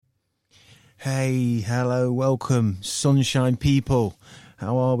Hey, hello, welcome, sunshine people.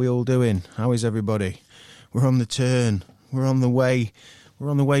 How are we all doing? How is everybody? We're on the turn. We're on the way.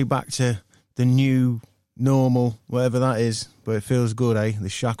 We're on the way back to the new normal, whatever that is. But it feels good, eh? The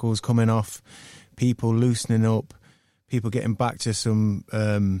shackles coming off, people loosening up, people getting back to some,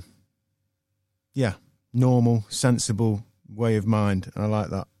 normal, sensible way of mind. I like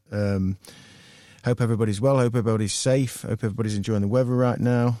that. Hope everybody's well. Hope everybody's safe. Hope everybody's enjoying the weather right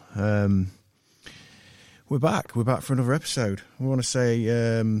now. We're back. We're back for another episode. We want to say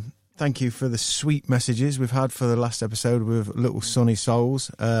thank you for the sweet messages we've had for the last episode with Little Sunny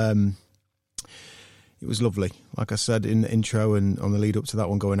Souls. It was lovely. Like I said in the intro and on the lead up to that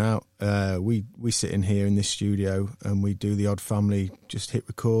one going out, we sit in here in this studio and we do the Odd Family, just hit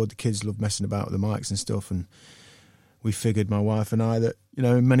record. The kids love messing about with the mics and stuff, and we figured, my wife and I, that, you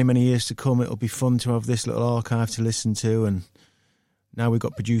know, in many, many years to come, it'll be fun to have this little archive to listen to. And now we've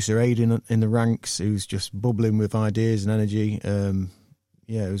got producer Aidan in the ranks, who's just bubbling with ideas and energy.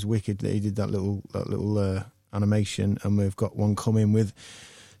 It was wicked that he did that little animation, and we've got one coming with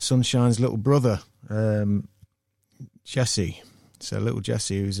Sunshine's little brother, Jesse. So little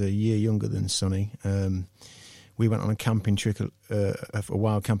Jesse, who's a year younger than Sonny. We went on a camping trip, a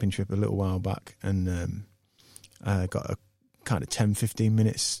wild camping trip a little while back, and got a kind of 10-15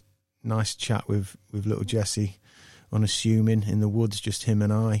 minutes nice chat with little Jesse, unassuming, in the woods, just him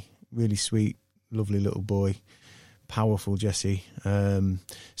and I. Really sweet, lovely little boy, powerful Jesse.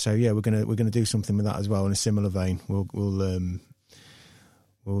 So yeah, we're gonna do something with that as well in a similar vein. We'll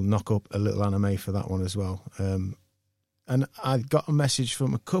knock up a little anime for that one as well. And I got a message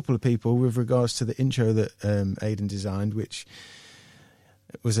from a couple of people with regards to the intro that Aidan designed, which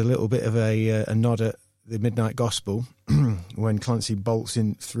was a little bit of a nod at the Midnight Gospel when Clancy bolts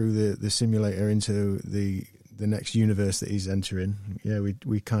in through the simulator into the next universe that he's entering. Yeah,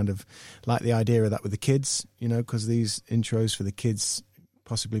 we kind of like the idea of that with the kids, you know, because these intros for the kids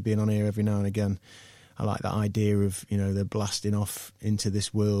possibly being on here every now and again, I like that idea of, you know, they're blasting off into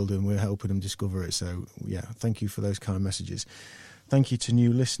this world and we're helping them discover it. So yeah, thank you for those kind messages. Thank you to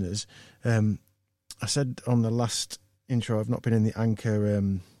new listeners. I said on the last intro, I've not been on the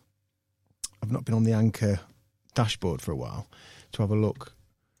Anchor dashboard for a while to have a look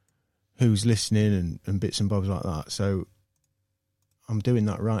who's listening and bits and bobs like that. So I'm doing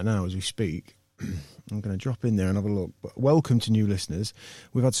that right now as we speak. I'm going to drop in there and have a look. But welcome to new listeners.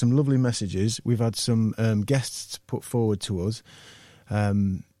 We've had some lovely messages. We've had some guests put forward to us.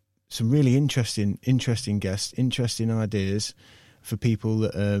 Some really interesting guests, interesting ideas for people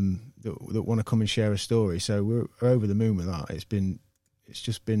that want to come and share a story. So we're over the moon with that. It's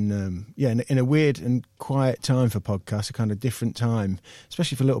just been in a weird and quiet time for podcasts, a kind of different time,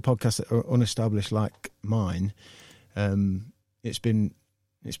 especially for little podcasts that are unestablished like mine. It's been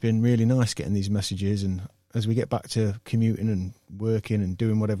really nice getting these messages, and as we get back to commuting and working and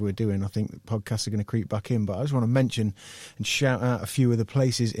doing whatever we're doing, I think that podcasts are going to creep back in. But I just want to mention and shout out a few of the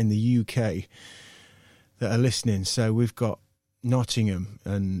places in the UK that are listening. So we've got Nottingham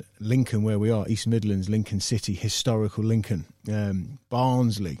and Lincoln, where we are, East Midlands, Lincoln City, historical Lincoln,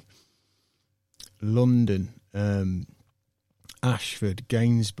 Barnsley, London, Ashford,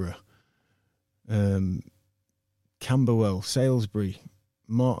 Gainsborough, Camberwell, Salisbury,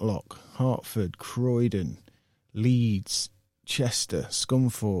 Martlock, Hertford, Croydon, Leeds, Chester,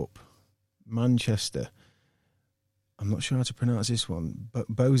 Scunthorpe, Manchester. I'm not sure how to pronounce this one, but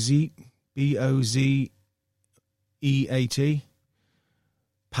Bozeat, Bozeat,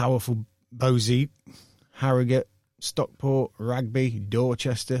 powerful Bozeat, Harrogate, Stockport, Rugby,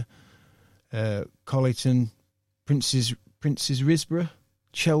 Dorchester, Collyton, Princes Risborough,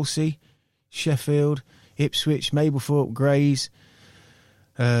 Chelsea, Sheffield, Ipswich, Mablethorpe, Grays,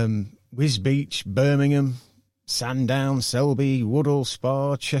 Wisbech, Birmingham, Sandown, Selby, Woodall,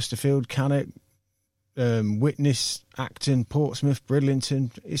 Spa, Chesterfield, Cannock, Witness, Acton, Portsmouth,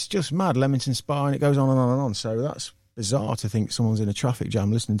 Bridlington. It's just mad. Leamington Spa, and it goes on and on and on. So that's bizarre to think someone's in a traffic jam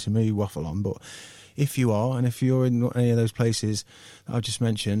listening to me waffle on. But if you are, and if you're in any of those places that I've just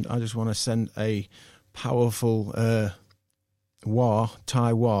mentioned, I just want to send a powerful Thai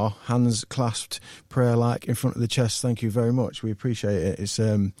Wah, hands clasped, prayer like in front of the chest. Thank you very much. We appreciate it. It's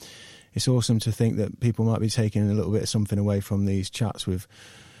awesome to think that people might be taking a little bit of something away from these chats with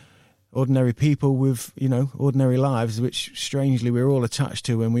ordinary people with, you know, ordinary lives, which strangely we're all attached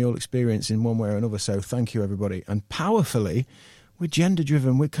to and we all experience in one way or another. So thank you, everybody. And powerfully, we're gender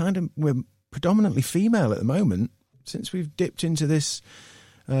driven. We're predominantly female at the moment. Since we've dipped into this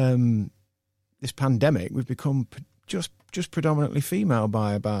this pandemic, we've become just predominantly female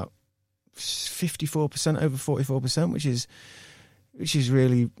by about 54%, over 44%, which is which is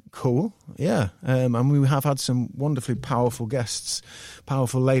really cool. Yeah. And we have had some wonderfully powerful guests,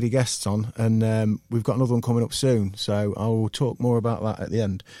 powerful lady guests on, and we've got another one coming up soon. So I will talk more about that at the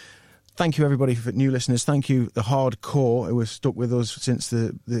end. Thank you, everybody, for new listeners. Thank you, the hardcore who has stuck with us since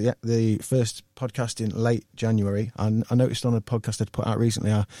the first podcast in late January. And I noticed on a podcast I'd put out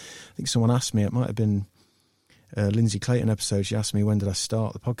recently, I think someone asked me, it might have been Lindsay Clayton episode, she asked me when did I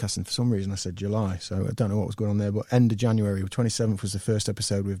start the podcast, and for some reason I said July, so I don't know what was going on there, but end of January, 27th was the first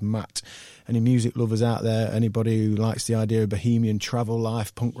episode with Matt. Any music lovers out there, anybody who likes the idea of bohemian travel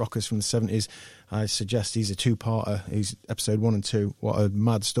life, punk rockers from the 70s, I suggest he's a two-parter. He's episode 1 and 2. What a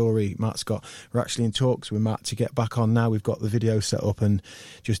mad story Matt's got. We're actually in talks with Matt to get back on now. We've got the video set up and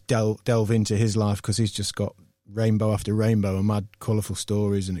just delve into his life, because he's just got rainbow after rainbow and mad, colourful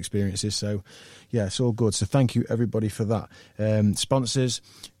stories and experiences. So, yeah, it's all good. So thank you, everybody, for that. Sponsors,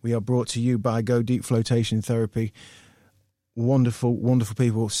 we are brought to you by Go Deep Flotation Therapy. Wonderful, wonderful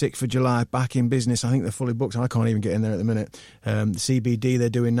people. 6th of July, back in business. I think they're fully booked. I can't even get in there at the minute. The CBD they're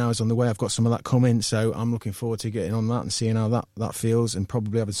doing now is on the way. I've got some of that coming, so I'm looking forward to getting on that and seeing how that feels, and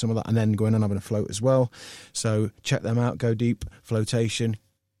probably having some of that and then going and having a float as well. So check them out, Go Deep Flotation.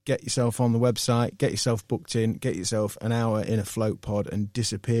 Get yourself on the website, get yourself booked in, get yourself an hour in a float pod and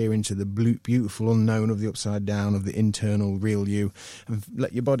disappear into the beautiful unknown of the upside down, of the internal real you, and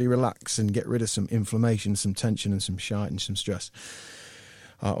let your body relax and get rid of some inflammation, some tension and some shite and some stress.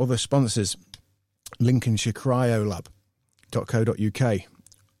 Our other sponsors, Lincolnshire Cryolab.co.uk.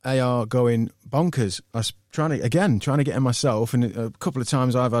 They are going bonkers. I was trying to get in myself, and a couple of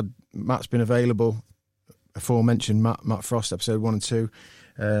times Matt's been available, aforementioned Matt Frost, episode 1 and 2.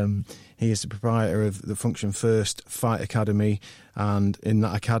 He is the proprietor of the Function First Fight Academy, and in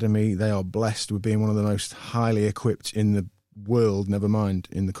that academy they are blessed with being one of the most highly equipped in the world, never mind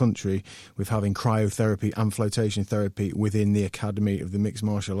in the country, with having cryotherapy and flotation therapy within the Academy of the Mixed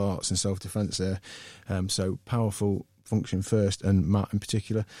Martial Arts and Self-Defense there. So powerful Function First, and Matt in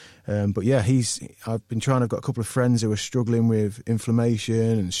particular. But yeah, I've got a couple of friends who are struggling with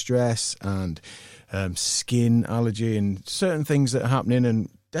inflammation and stress and skin allergy and certain things that are happening, and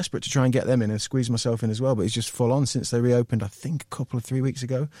desperate to try and get them in and squeeze myself in as well. But it's just full on since they reopened, I think a couple of 3 weeks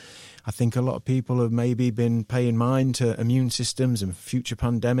ago. I think a lot of people have maybe been paying mind to immune systems and future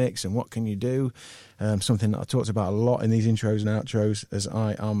pandemics and what can you do. Something that I talked about a lot in these intros and outros, as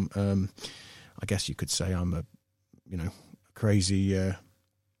I am, I guess you could say I'm a crazy,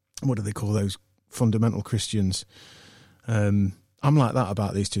 what do they call those fundamental Christians? I'm like that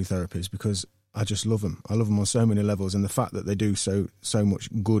about these two therapies, because I just love them. I love them on so many levels, and the fact that they do so much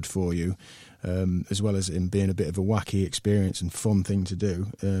good for you, as well as in being a bit of a wacky experience and fun thing to do.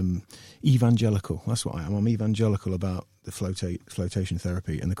 Evangelical, that's what I am. I'm evangelical about the flotation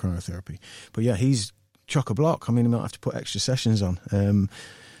therapy and the cryotherapy. But yeah, he's chock-a-block. I mean, he might have to put extra sessions on.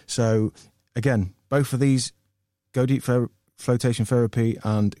 So again, both of these, Go Deep Flotation Therapy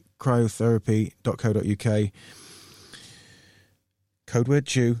and cryotherapy.co.uk. Code word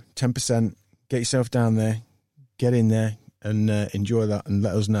CHEW, 10%. Get yourself down there, get in there, and enjoy that, and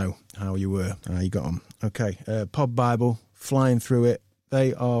let us know how you got on. Okay, Pod Bible, flying through it.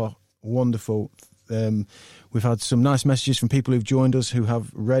 They are wonderful. We've had some nice messages from people who've joined us who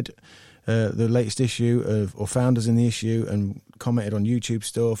have read the latest issue or found us in the issue and commented on YouTube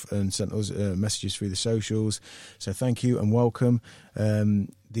stuff and sent us messages through the socials. So thank you and welcome. I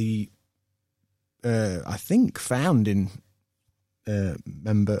think founding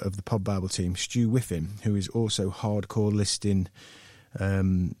member of the Pod Bible team, Stu Whiffin, who is also hardcore listing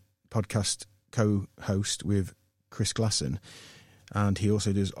podcast co-host with Chris Glasson, and he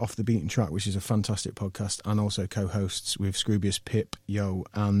also does Off the Beaten Track, which is a fantastic podcast, and also co-hosts with Scroobius Pip,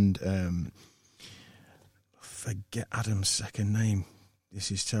 and forget Adam's second name.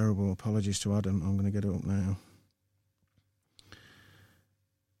 This is terrible. Apologies to Adam. I'm going to get it up now.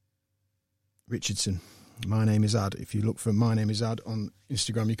 Richardson. My Name is Ad. If you look for My Name is Ad on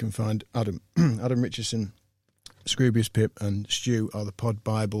Instagram, you can find Adam. Adam Richardson, Scroobius Pip, and Stu are the Pod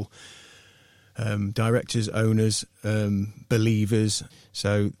Bible directors, owners, believers.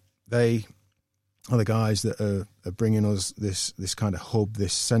 So they are the guys that are bringing us this kind of hub,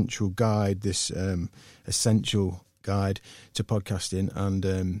 this central guide, this essential guide to podcasting. And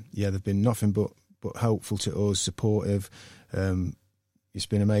they've been nothing but helpful to us, supportive. It's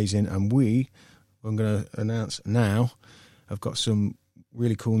been amazing, and I'm going to announce now, I've got some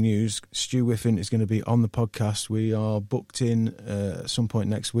really cool news. Stu Whiffin is going to be on the podcast. We are booked in at some point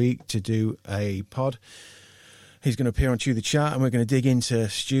next week to do a pod. He's going to appear on Chew the Chat, and we're going to dig into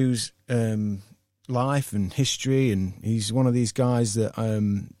Stu's life and history, and he's one of these guys that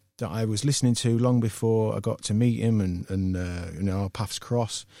that I was listening to long before I got to meet him, and our paths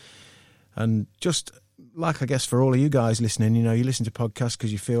cross. And just like, I guess, for all of you guys listening, you listen to podcasts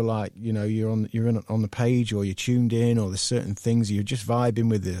because you feel like, you're on the page, or you're tuned in, or there's certain things you're just vibing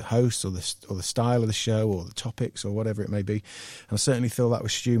with the host or the style of the show or the topics or whatever it may be. And I certainly feel that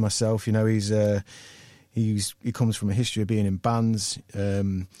with Stu myself. He comes from a history of being in bands,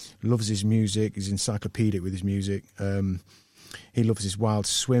 loves his music, he's encyclopedic with his music. He loves his wild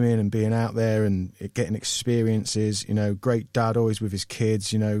swimming and being out there and getting experiences, great dad, always with his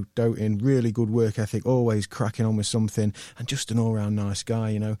kids, doting, really good work ethic, always cracking on with something, and just an all-round nice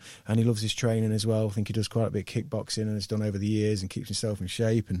guy, and he loves his training as well. I think he does quite a bit of kickboxing and has done over the years and keeps himself in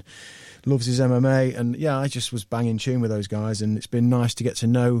shape and loves his MMA. And yeah, I just was banging tune with those guys, and it's been nice to get to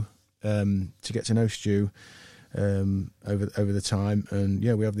know Stu over the time. And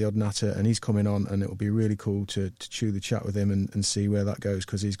yeah, we have the odd natter, and he's coming on, and it'll be really cool to chew the chat with him and see where that goes,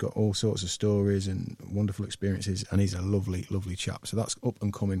 because he's got all sorts of stories and wonderful experiences, and he's a lovely chap. So that's up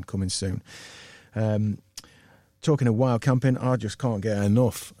and coming soon. Talking of wild camping, I just can't get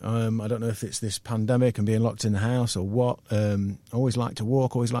enough. I don't know if it's this pandemic and being locked in the house or what. I always like to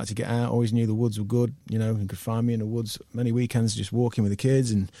walk, always like to get out, always knew the woods were good. You could find me in the woods many weekends just walking with the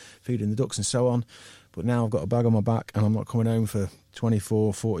kids and feeding the ducks and so on. But now I've got a bag on my back and I'm not coming home for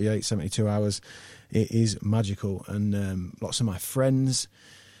 24, 48, 72 hours. It is magical. And lots of my friends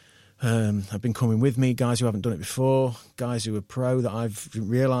have been coming with me, guys who haven't done it before, guys who are pro that I've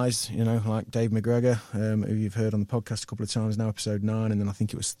realised, like Dave McGregor, who you've heard on the podcast a couple of times now, episode 9, and then I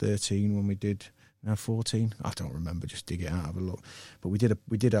think it was 13 when we did, 14. I don't remember, just dig it out, have a look. But we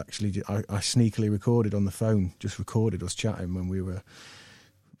did actually, I sneakily recorded on the phone, just recorded us chatting when we were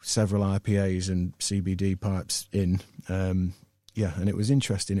several IPAs and CBD pipes in. And it was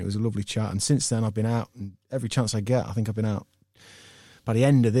interesting. It was a lovely chat. And since then I've been out, and every chance I get, I think I've been out. By the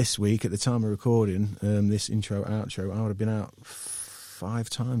end of this week, at the time of recording, this intro, outro, I would have been out 5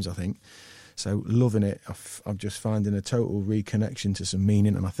 times, I think. So loving it. I'm just finding a total reconnection to some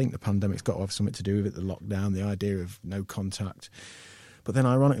meaning. And I think the pandemic's got to have something to do with it, the lockdown, the idea of no contact. But then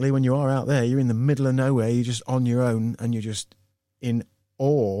ironically, when you are out there, you're in the middle of nowhere, you're just on your own, and you're just in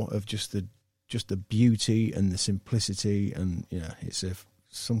awe of just the beauty and the simplicity, and it's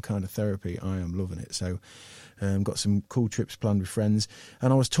some kind of therapy. I am loving it. So got some cool trips planned with friends,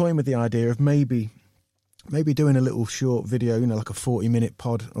 and I was toying with the idea of maybe doing a little short video, like a 40-minute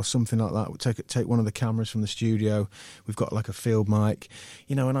pod or something like that. We'll take one of the cameras from the studio. We've got like a field mic,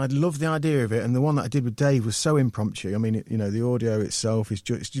 and I love the idea of it. And the one that I did with Dave was so impromptu. I mean, the audio itself is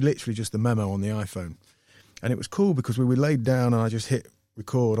it's literally just the memo on the iPhone. And it was cool because we were laid down and I just hit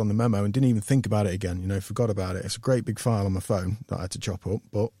record on the memo and didn't even think about it again, forgot about it. It's a great big file on my phone that I had to chop up,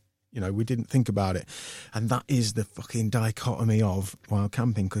 but, we didn't think about it. And that is the fucking dichotomy of wild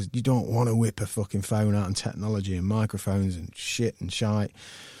camping, because you don't want to whip a fucking phone out and technology and microphones and shit and shite.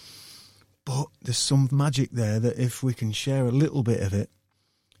 But there's some magic there that if we can share a little bit of it,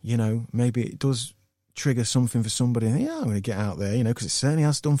 maybe it does trigger something for somebody. And, I'm going to get out there, because it certainly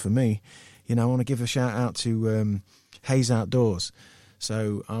has done for me. I want to give a shout out to Hayes Outdoors.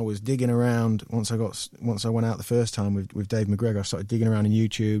 So I was digging around once I went out the first time with Dave McGregor. I started digging around in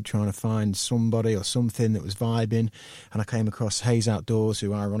YouTube, trying to find somebody or something that was vibing, and I came across Hayes Outdoors,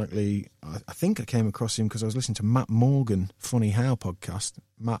 who ironically, I think I came across him because I was listening to Matt Morgan Funny How podcast,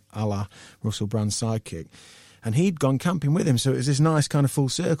 Matt a la Russell Brand's sidekick, and he'd gone camping with him. So it was this nice kind of full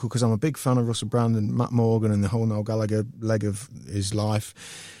circle, because I'm a big fan of Russell Brand and Matt Morgan and the whole Noel Gallagher leg of his life.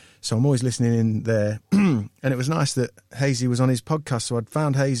 So I'm always listening in there. And it was nice that Hazy was on his podcast. So I'd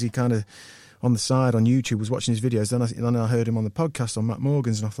found Hazy kind of on the side on YouTube, was watching his videos. Then I heard him on the podcast on Matt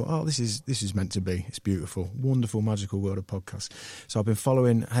Morgan's, and I thought, oh, this is meant to be. It's beautiful, wonderful, magical world of podcasts. So I've been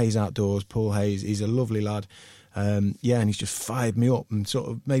following Hayes Outdoors, Paul Hayes. He's a lovely lad. And he's just fired me up and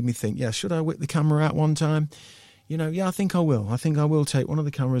sort of made me think, should I whip the camera out one time? I think I will. I think I will take one of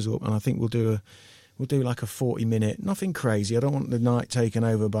the cameras up, and I think we'll do like a 40-minute, nothing crazy. I don't want the night taken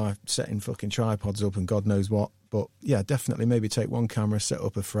over by setting fucking tripods up and God knows what. But yeah, definitely maybe take one camera, set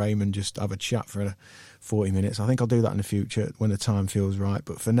up a frame and just have a chat for 40 minutes. I think I'll do that in the future when the time feels right.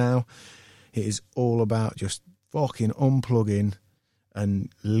 But for now, it is all about just fucking unplugging and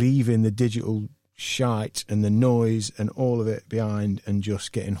leaving the digital shite and the noise and all of it behind, and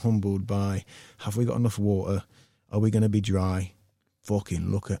just getting humbled by, have we got enough water? Are we going to be dry? Fucking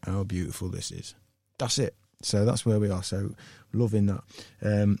look at how beautiful this is. That's it. So that's where we are. So loving that.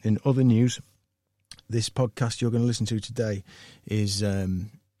 In other news, this podcast you're going to listen to today is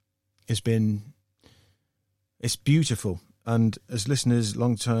it's beautiful. And as listeners,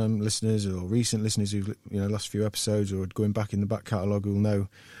 long-term listeners or recent listeners who've last few episodes or going back in the back catalogue will know,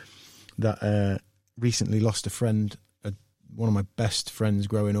 that recently lost a friend, one of my best friends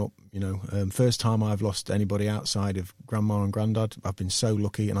growing up. First time I've lost anybody outside of grandma and granddad. I've been so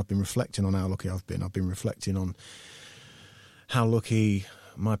lucky, and I've been reflecting on how lucky I've been. I've been reflecting on how lucky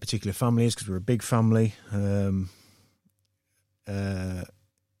my particular family is, because we're a big family, and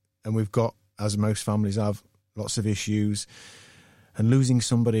we've got, as most families have, lots of issues. And losing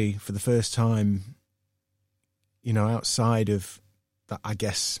somebody for the first time, outside of that, I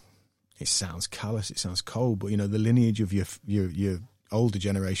guess it sounds callous, it sounds cold, but the lineage of your older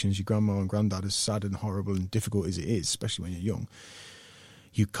generations, your grandma and granddad, as sad and horrible and difficult as it is, especially when you're young,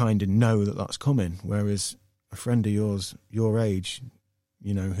 you kind of know that that's coming. Whereas a friend of yours, your age,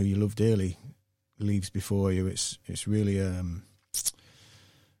 who you love dearly, leaves before you. It's really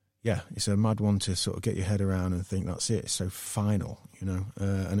it's a mad one to sort of get your head around and think that's it. It's so final, and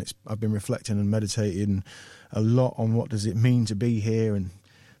I've been reflecting and meditating a lot on what does it mean to be here, and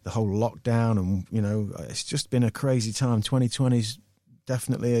the whole lockdown, and it's just been a crazy time. 2020's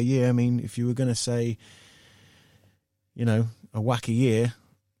definitely a year. I mean, if you were going to say, a wacky year,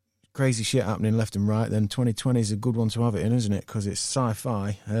 crazy shit happening left and right, then 2020 is a good one to have it in, isn't it? Because it's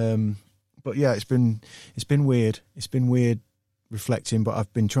sci-fi. But yeah, it's been weird. It's been weird reflecting, but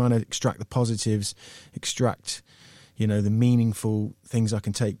I've been trying to extract the positives, extract the meaningful things I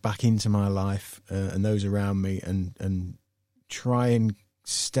can take back into my life and those around me, and try and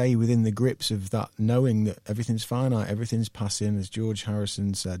stay within the grips of that, knowing that everything's finite, everything's passing. As George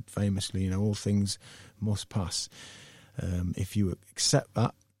Harrison said famously, all things must pass. If you accept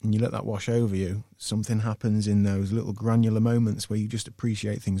that and you let that wash over you, something happens in those little granular moments where you just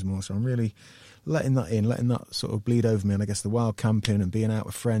appreciate things more. So I'm really letting that in, letting that sort of bleed over me. And I guess the wild camping and being out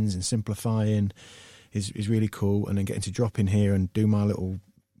with friends and simplifying is really cool. And then getting to drop in here and do my little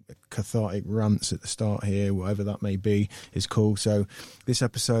cathartic rants at the start here, whatever that may be, is cool. So this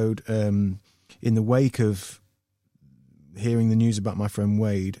episode, in the wake of hearing the news about my friend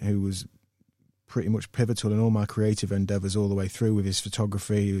Wade, who was pretty much pivotal in all my creative endeavours all the way through with his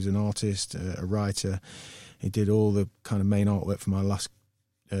photography. He was an artist, a writer. He did all the kind of main artwork for my last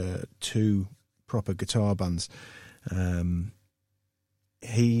two proper guitar bands.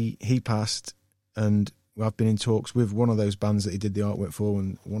 He passed, and I've been in talks with one of those bands that he did the artwork for,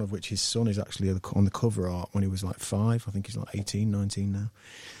 and one of which his son is actually on the cover art when he was like 5. I think he's like 18, 19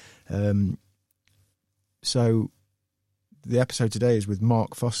 now. So the episode today is with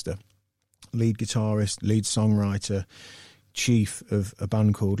Mark Foster, lead guitarist, lead songwriter, chief of a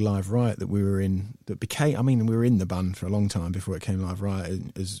band called Live Riot that we were in, we were in the band for a long time before it came Live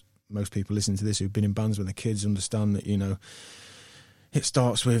Riot. As most people listening to this who've been in bands when they're kids understand that, it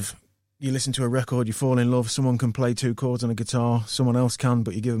starts with, you listen to a record, you fall in love, someone can play 2 chords on a guitar, someone else can,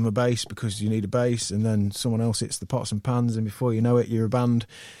 but you give them a bass because you need a bass, and then someone else hits the pots and pans, and before you know it, you're a band,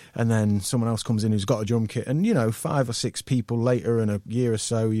 and then someone else comes in who's got a drum kit, and 5 or 6 people later in a year or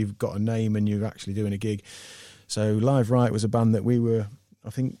so, you've got a name and you're actually doing a gig. So Live Riot was a band that I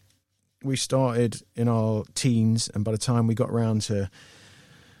think we started in our teens, and by the time we got around to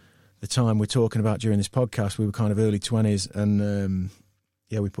the time we're talking about during this podcast, we were kind of early 20s, and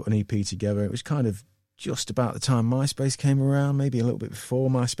we put an EP together. It was kind of just about the time MySpace came around, maybe a little bit before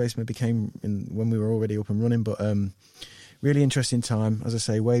MySpace maybe came in, when we were already up and running. But really interesting time. As I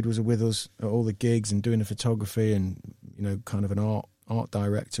say, Wade was with us at all the gigs and doing the photography, and kind of an art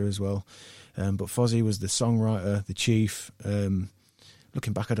director as well. But Fozzy was the songwriter, the chief.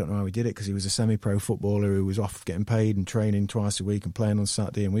 Looking back, I don't know how he did it, because he was a semi-pro footballer who was off getting paid and training twice a week and playing on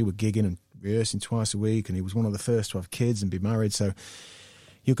Saturday, and we were gigging and rehearsing twice a week, and he was one of the first to have kids and be married. So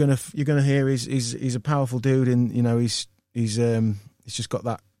you're gonna hear he's a powerful dude, and he's just got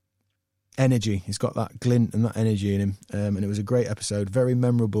that energy. He's got that glint and that energy in him, and it was a great episode, very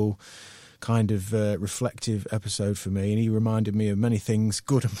memorable, kind of reflective episode for me. And he reminded me of many things,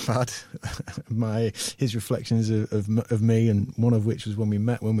 good and bad. His reflections of me, and one of which was when we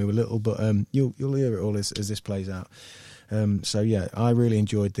met when we were little. But you'll hear it all as this plays out. So yeah, I really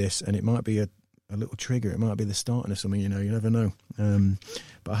enjoyed this, and it might be a little trigger. It might be the starting of something, you never know.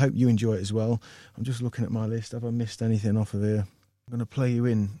 But I hope you enjoy it as well. I'm just looking at my list. Have I missed anything off of here? I'm going to play you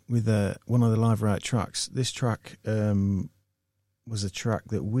in with one of the Live Riot tracks. This track was a track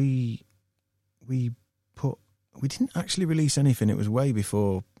that we didn't actually release anything. It was way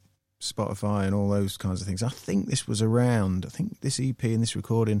before Spotify and all those kinds of things. I think this EP and this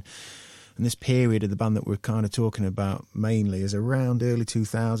recording and this period of the band that we're kind of talking about mainly is around early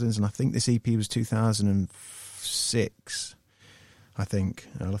 2000s, and I think this EP was 2006. I think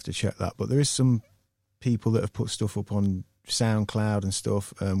I'll have to check that, but there is some people that have put stuff up on SoundCloud and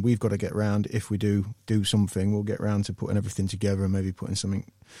stuff. We've got to get round, if we do something, we'll get round to putting everything together and maybe putting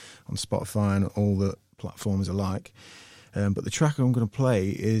something on Spotify and all the platforms alike. But the track I'm going to play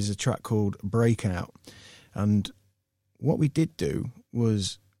is a track called Breakout. And what we did do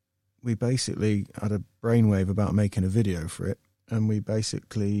was we basically had a brainwave about making a video for it, and we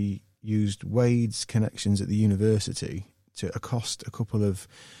basically used Wade's connections at the university to accost a couple of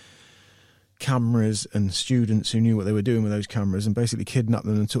cameras and students who knew what they were doing with those cameras, and basically kidnapped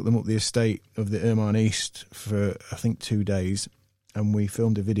them and took them up the estate of the Ermine East for, I think, 2 days. And we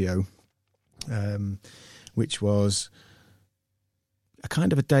filmed a video, which was a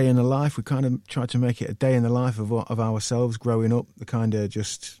kind of a day in the life. We kind of tried to make it a day in the life of ourselves growing up, the kind of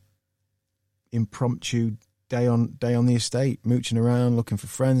just impromptu day on the estate, mooching around, looking for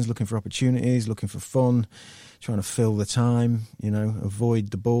friends, looking for opportunities, looking for fun, trying to fill the time,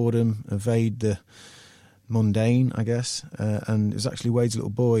 avoid the boredom, evade the mundane, I guess. And it was actually Wade's little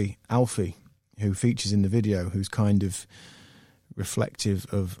boy, Alfie, who features in the video, who's kind of reflective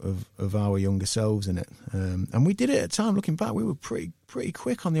of our younger selves in it. And we did it at a time, looking back, we were pretty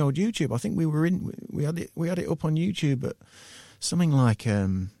quick on the old YouTube. I think we had it up on YouTube at something like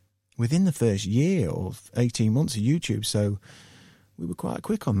within the first year or 18 months of YouTube. So we were quite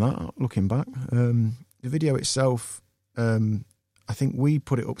quick on that, looking back. The video itself, I think we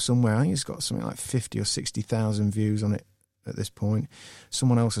put it up somewhere. I think it's got something like 50 or 60,000 views on it at this point.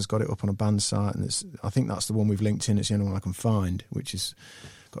 Someone else has got it up on a band site, and I think that's the one we've linked in. It's the only one I can find, which has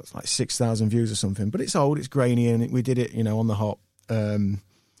got like 6,000 views or something. But it's old, it's grainy, and we did it, on the hop.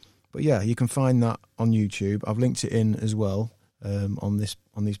 But yeah, you can find that on YouTube. I've linked it in as well on these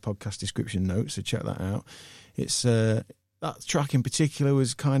podcast description notes, so check that out. It's that track in particular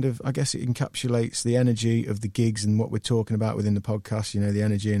was kind of, I guess it encapsulates the energy of the gigs and what we're talking about within the podcast, the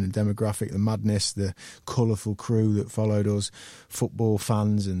energy and the demographic, the madness, the colourful crew that followed us, football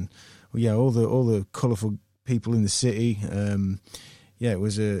fans, and all the colourful people in the city.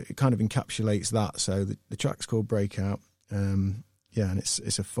 It kind of encapsulates that. So the track's called Breakout. And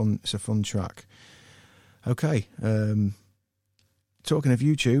it's a fun track. Okay. Talking of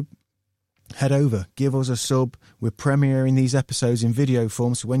YouTube, head over, give us a sub. We're premiering these episodes in video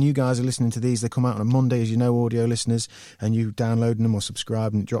form, so when you guys are listening to these, they come out on a Monday, as you know, audio listeners, and you downloading them or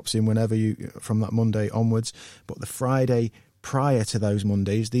subscribe, and it drops in whenever from that Monday onwards. But the Friday prior to those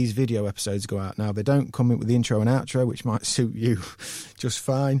Mondays, these video episodes go out. Now, they don't come in with the intro and outro, which might suit you just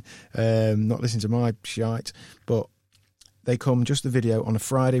fine, not listening to my shite, but they come just the video on a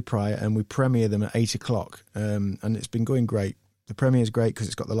Friday prior, and we premiere them at 8 o'clock, and it's been going great. The premiere is great because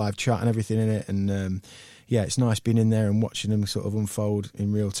it's got the live chat and everything in it, and it's nice being in there and watching them sort of unfold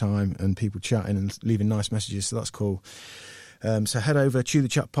in real time, and people chatting and leaving nice messages, so that's cool. So head over, Chew the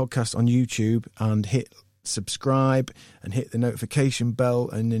Chat Podcast on YouTube, and hit subscribe and hit the notification bell,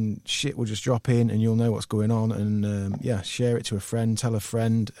 and then shit will just drop in and you'll know what's going on, and share it to a friend, tell a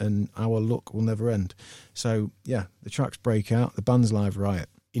friend, and our luck will never end. So the track's Breakout, the band's Live Riot.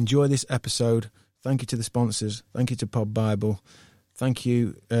 Enjoy this episode. Thank you to the sponsors. Thank you to Pod Bible. Thank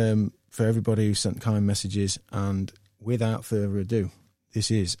you for everybody who sent kind messages. And without further ado,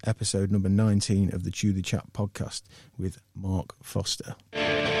 this is episode number 19 of the Chew the Chat podcast with Mark Foster.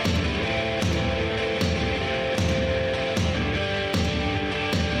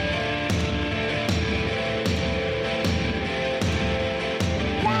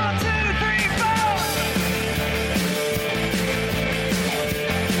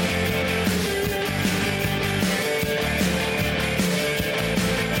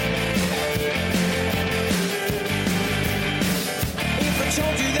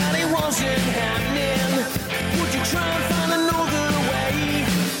 Told you that it wasn't happening. Would you try and find another way?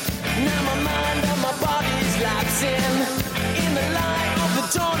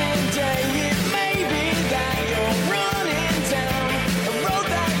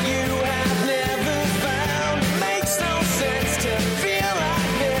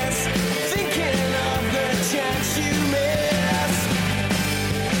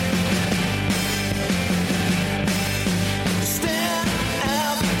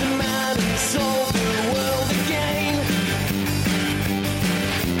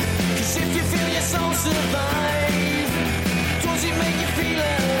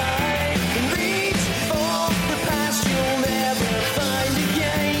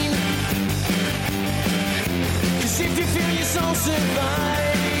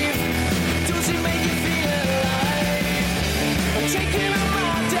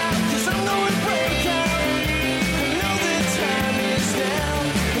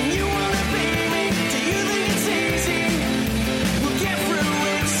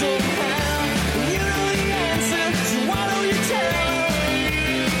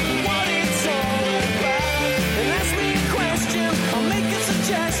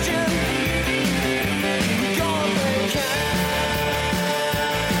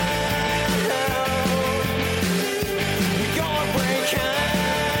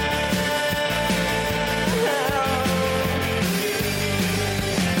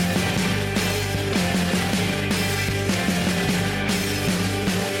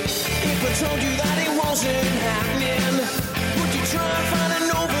 told you that it wasn't happening. Would you try and find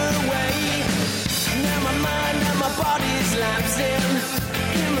another way? Now my mind and my body's lapsing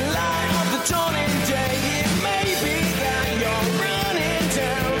in the light of the dawning day. It may be that you're running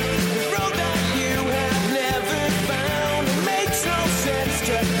down the road that you have never found. It makes no sense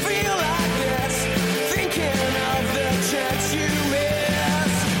to feel like this, thinking of the chance you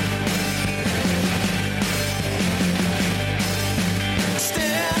missed.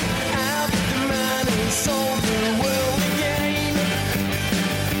 Stare at the man who sold the world again.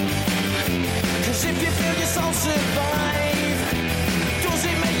 'Cause if you feel your soul survive, does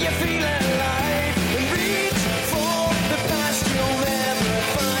it make you feel alive? And reach for the past you'll never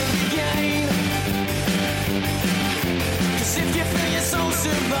find again. 'Cause if you feel your soul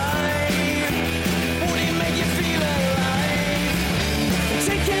survive, would it make you feel alive?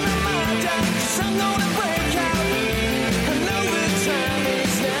 Taking my mind out, 'cause I'm gonna break out. I know the time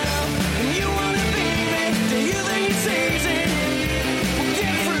is now, and you wanna be me. Do you think it's easy? We'll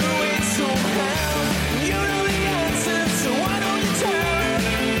get through it somehow. You know the answer, so why don't you tell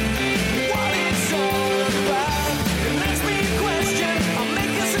me what it's all about? And ask me a question, I'll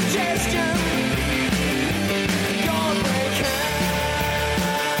make a suggestion. Go and break out.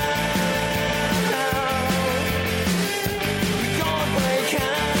 Go and break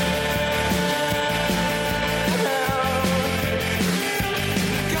out.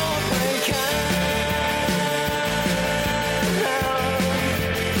 Go and break out.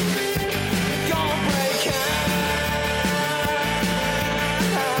 Go and break out.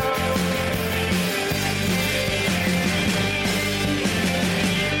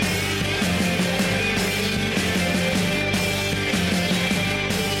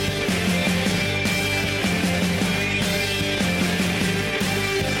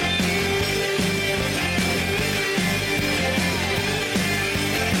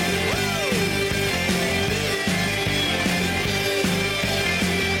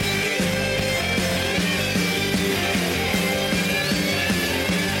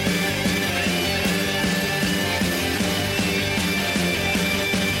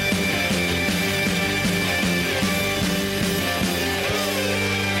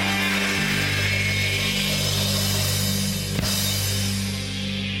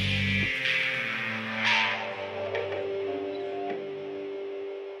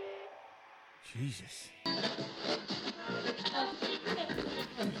 Jesus.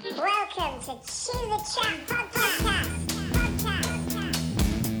 Welcome to Chew the Chat podcast.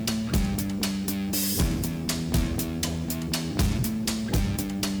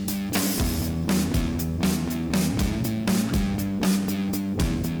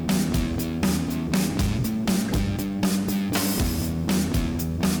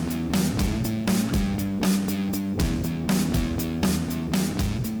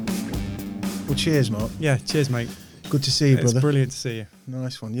 Well, cheers, Mark. Yeah, cheers, mate. Good to see you, It's brother. brilliant to see you.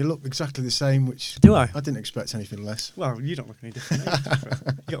 Nice one. You look exactly the same, which Do I? I didn't expect anything less. Well, you don't look any different.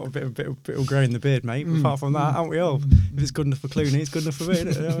 You got a bit of grey in the beard, mate. Apart from that, aren't we all? If it's good enough for Clooney, it's good enough for me,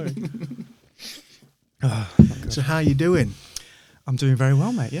 isn't it? Oh, So how you doing? I'm doing very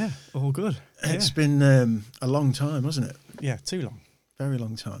well, mate. Yeah, all good. It's Yeah. been a long time, hasn't it? Yeah, too long. Very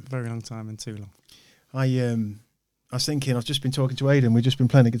long time. Very long time and too long. I was thinking, I've just been talking to Aidan. We've just been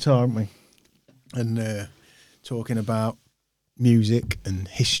playing the guitar, haven't we? And talking about music and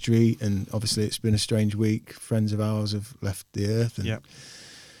history. And obviously, it's been a strange week. Friends of ours have left the earth. And Yeah.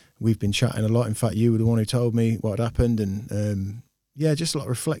 we've been chatting a lot. In fact, you were the one who told me what had happened. And yeah, just a lot of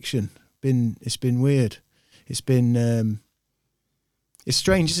reflection. It's been weird. It's been it's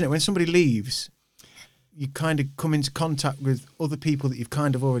strange, isn't it? When somebody leaves, you kind of come into contact with other people that you've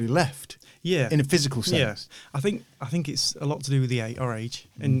kind of already left. Yeah. In a physical sense. Yeah. I think it's a lot to do with our age,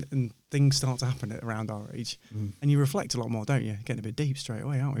 and things start to happen at around our age, and you reflect a lot more, don't you? Getting a bit deep straight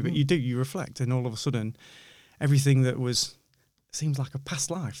away, aren't we? But you reflect, and all of a sudden, everything that seems like a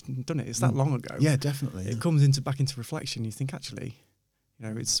past life, doesn't it? It's that long ago. Yeah, definitely. It comes back into reflection. You think, actually,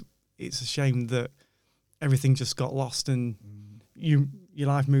 it's a shame that everything just got lost, and your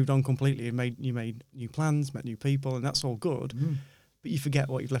life moved on completely, and you made new plans, met new people, and that's all good. But you forget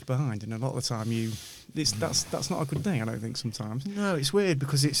what you've left behind, and a lot of the time that's not a good thing. I don't think sometimes. No, it's weird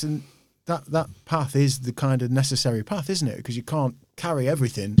because that path is the kind of necessary path, isn't it? Because you can't carry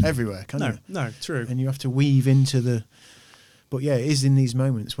everything everywhere, can you? No, true. And you have to weave into the. But yeah, it is in these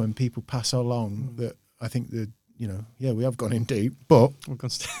moments when people pass along that I think we have gone in deep, but We've gone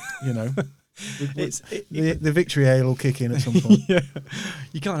the victory ale will kick in at some point. yeah,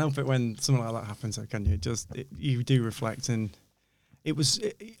 you can't help it when something like that happens, though, can you? You do reflect, and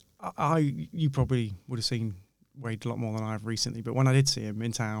you probably would have seen Wade a lot more than I have recently, but when I did see him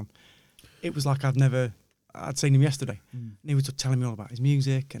in town, it was like I'd seen him yesterday. And he was just telling me all about his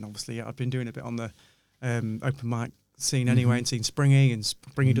music, and obviously I'd been doing a bit on the open mic scene anyway, and seen Springy, and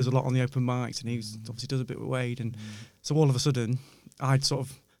Springy does a lot on the open mics, and he obviously does a bit with Wade, and so all of a sudden I'd sort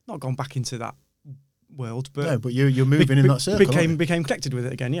of not gone back into that world, but No, but you're moving in that circle. aren't you? became connected with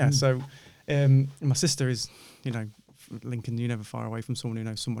it again. Yeah. So my sister is, Lincoln, you're never far away from someone who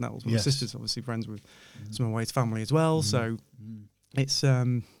knows someone else. But Yes. My sister's obviously friends with some of Wade's family as well. So it's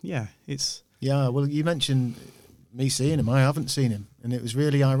it's Yeah, well, you mentioned me seeing him. I haven't seen him, and it was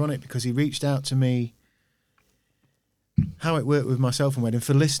really ironic because he reached out to me. How it worked with myself and Wade, and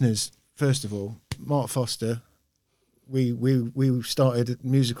for listeners, first of all, Mark Foster. We started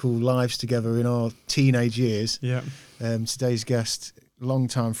musical lives together in our teenage years. yeah. Today's guest,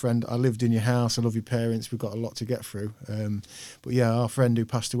 long-time friend. I lived in your house. I love your parents. We've got a lot to get through. But yeah, our friend who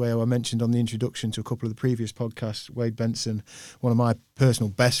passed away, who I mentioned on the introduction to a couple of the previous podcasts, Wade Benson, one of my personal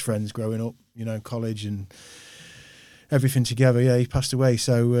best friends growing up, college and everything together. Yeah, he passed away.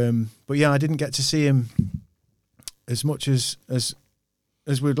 So, but yeah, I didn't get to see him as much as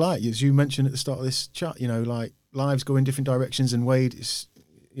we'd like. As you mentioned at the start of this chat, like lives go in different directions, and Wade is,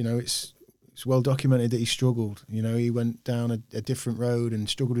 it's well documented that he struggled. He went down a different road and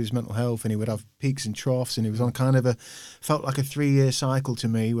struggled with his mental health, and he would have peaks and troughs, and he was on kind of felt like a 3-year cycle to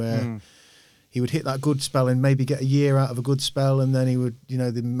me where he would hit that good spell and maybe get a year out of a good spell, and then he would,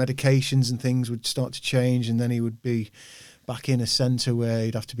 the medications and things would start to change, and then he would be back in a centre where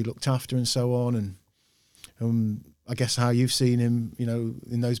he'd have to be looked after and so on. And I guess how you've seen him,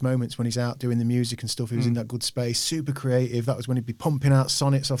 in those moments when he's out doing the music and stuff, he was in that good space, super creative. That was when he'd be pumping out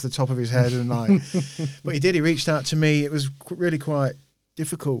sonnets off the top of his head and but he reached out to me. It was really quite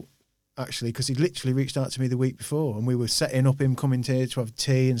difficult actually, because he literally reached out to me the week before, and we were setting up him coming here to have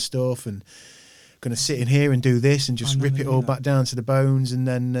tea and stuff, and going to sit in here and do this and just rip it all back down to the bones. And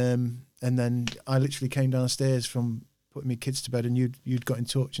then I literally came downstairs from putting my kids to bed, and you'd got in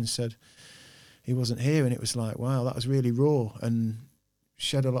touch and said he wasn't here, and it was like, wow, that was really raw and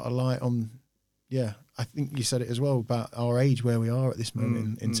shed a lot of light on, I think you said it as well about our age, where we are at this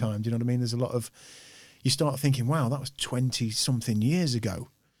moment in time. Do you know what I mean? There's a lot of, you start thinking, wow, that was 20 something years ago.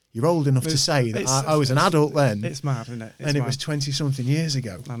 You're old enough to say that I was an adult then. It's mad, isn't it? It was 20 something years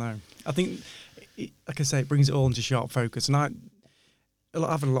ago. I know. I think, like I say, it brings it all into sharp focus, and I've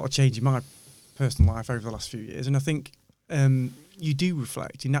had a lot of change in my personal life over the last few years, and I think you do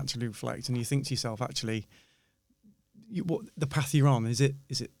reflect, you naturally reflect, and you think to yourself, actually, what the path you're on, is it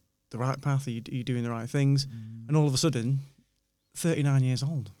the right path? Are you doing the right things? And all of a sudden, 39 years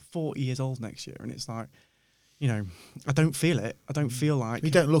old, 40 years old next year, and it's like, I don't feel it. I don't feel like...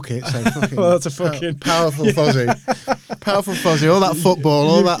 You don't look it, so fucking... Well, that's a fucking... Powerful Fozzie. Powerful Fozzie. All that football,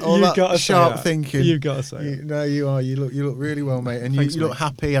 all that sharp thinking. You've got to say it. No, you are. You look really well, mate. And Thanks, you look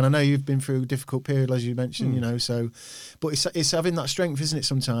happy, and I know you've been through a difficult period, as you mentioned, so... But it's having that strength, isn't it,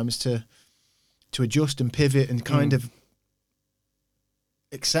 sometimes, to adjust and pivot and kind of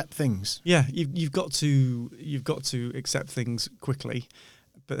accept things. Yeah, you've got to accept things quickly.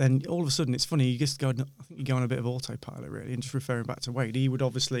 But then all of a sudden, it's funny, I think you go on a bit of autopilot, really, and just referring back to Wade, he would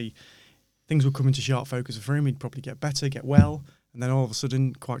obviously, things would come into sharp focus for him, he'd probably get better, get well, and then all of a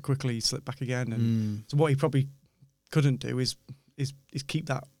sudden, quite quickly, he'd slip back again. And so what he probably couldn't do is keep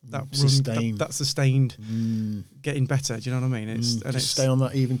that sustained. That sustained getting better, do you know what I mean? Just stay on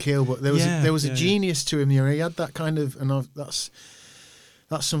that even keel. But there was a genius to him, he had that kind of, and that's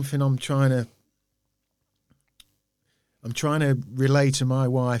something I'm trying to relay to my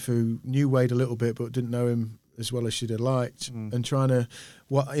wife, who knew Wade a little bit but didn't know him as well as she'd have liked, and trying to,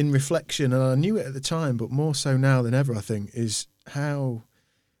 in reflection, and I knew it at the time, but more so now than ever, I think, is how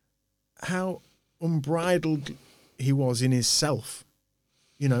unbridled he was in his self,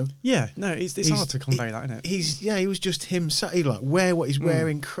 Yeah, no, it's hard to convey that, isn't it? He was just him, he wear what he's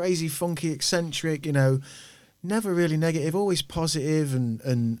wearing, crazy, funky, eccentric, never really negative, always positive,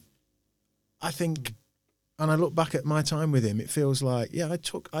 and I think... And I look back at my time with him, it feels like,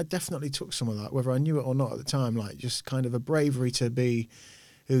 I definitely took some of that, whether I knew it or not at the time, like just kind of a bravery to be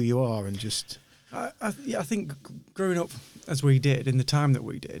who you are and just... I think growing up as we did, in the time that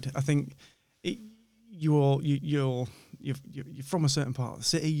we did, I think you're from a certain part of the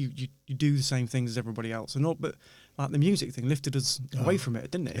city, you do the same things as everybody else, and all, but like the music thing lifted us away from it,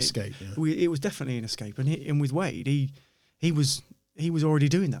 didn't it? Escape, It was definitely an escape, and with Wade, he was already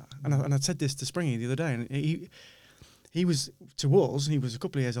doing that, and I said this to Springy the other day, and he was, to us, he was a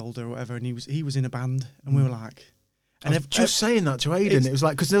couple of years older or whatever, and he was in a band, and we were like, and just saying that to Aidan, it was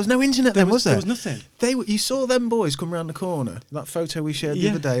like, because there was no internet then, was there? There was nothing. You saw them boys come round the corner, that photo we shared the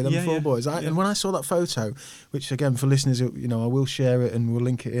other day, them four boys, and when I saw that photo, which again for listeners, I will share it and we'll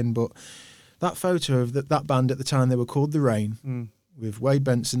link it in, but that photo of that band at the time, they were called The Rain, with Wade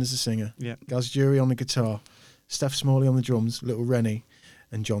Benson as the singer, Yeah. Gaz Jury on the guitar, Steph Smalley on the drums, Little Rennie,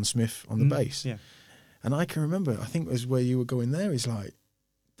 and John Smith on the bass. Yeah. And I can remember, I think it was where you were going there, is like,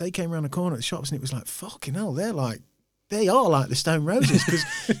 they came around the corner at the shops and it was like, fucking hell, they are like the Stone Roses, because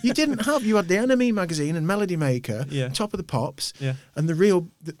you had the Enemy magazine and Melody Maker, Yeah. Top of the Pops, Yeah. and the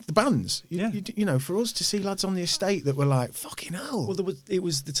bands. Yeah. You know, for us to see lads on the estate that were like, fucking hell. Well, it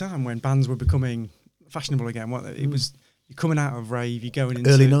was the time when bands were becoming fashionable again. It was, you're coming out of rave, you're going into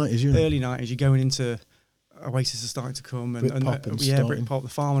Early 90s, yeah. Early 90s, you're going into Oasis are starting to come, and Britpop and yeah, starting. Britpop. The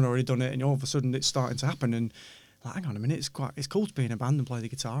Farm had already done it, and all of a sudden it's starting to happen. And like, hang on a minute, it's cool to be in a band and play the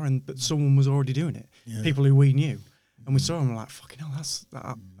guitar, but someone was already doing it. Yeah. People who we knew, and we saw them like, fucking hell,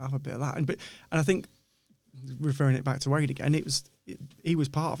 I have a bit of that. And I think, referring it back to Wade again, he was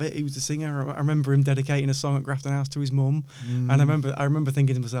part of it. He was the singer. I remember him dedicating a song at Grafton House to his mum, and I remember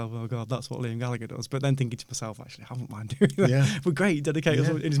thinking to myself, oh god, that's what Liam Gallagher does. But then thinking to myself, actually, I wouldn't mind doing that. Yeah. But great, he dedicated.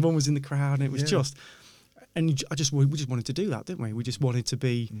 Yeah. And his mum was in the crowd, and it was Yeah. just. And we just wanted to do that, didn't we? We just wanted to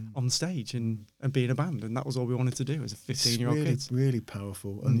be on stage and be in a band, and that was all we wanted to do as a 15-year-old really, kids. really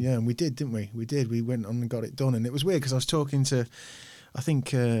powerful. And yeah, and we did, didn't we? We did. We went on and got it done. And it was weird because I was talking to, I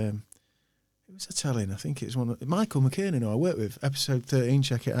think, who was I telling? I think it was Michael McKernan, who I work with, episode 13,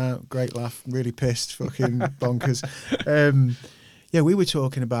 check it out. Great laugh, really pissed, fucking bonkers. Yeah, we were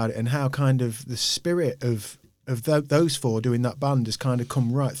talking about it and how kind of the spirit of those four doing that band has kind of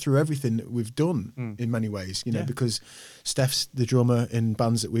come right through everything that we've done in many ways, you know, Yeah. because Steph's the drummer in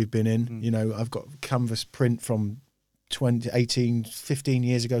bands that we've been in. You know, I've got canvas print from 15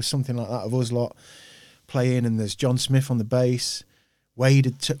 years ago, something like that, of us lot playing, and there's John Smith on the bass. Wade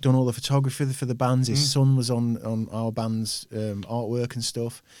had done all the photography for the bands. His son was on our band's artwork and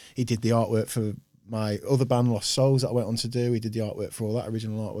stuff. He did the artwork for my other band, Lost Souls, that I went on to do. He did the artwork for all that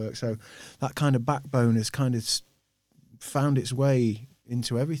original artwork. So that kind of backbone has kind of found its way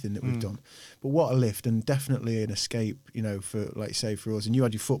into everything that we've done. But what a lift, and definitely an escape, you know, for, like you say, for us. And you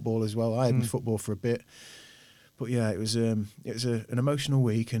had your football as well. I had my football for a bit. But yeah, it was an emotional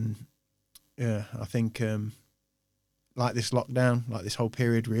week, and yeah, I think like this lockdown, like this whole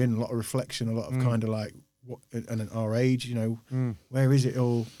period we're in, a lot of reflection, a lot of kind of like, what, and at our age, you know, where is it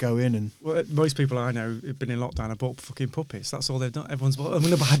all going? And Well, most people I know who've been in lockdown have bought fucking puppies. That's all they've done. Everyone's bought, I'm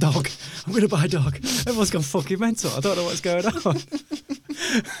going to buy a dog. I'm going to buy a dog. Everyone's gone fucking mental. I don't know what's going on.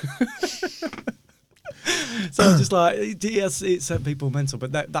 So I'm just like, yes, it sent people mental.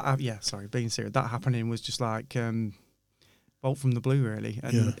 But being serious, that happening was just like bolt from the blue, really.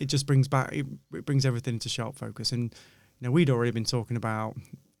 And it just brings back, it brings everything into sharp focus. And, you know, we'd already been talking about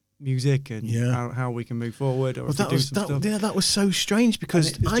music and how we can move forward, or that was so strange,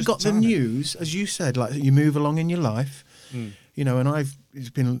 because I got the news, as you said, like you move along in your life, you know, and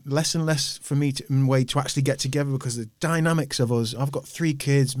it's been less and less for me to actually get together, because the dynamics of us, I've got 3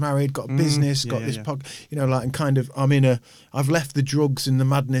 kids, married, got a business, got this you know, like, and kind of I've left the drugs and the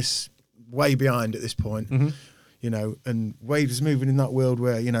madness way behind at this point. You know, and Wade was moving in that world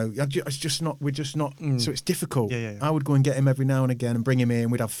where, you know, we're just not, so it's difficult. I would go and get him every now and again and bring him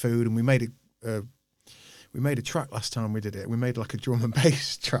in, we'd have food, and we made a track last time we did it. We made like a drum and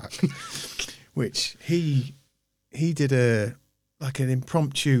bass track, which he did an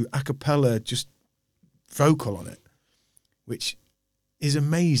impromptu a cappella, just vocal on it, which is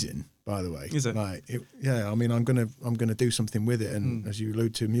amazing, by the way. Is it? Like, I mean, I'm gonna do something with it, and as you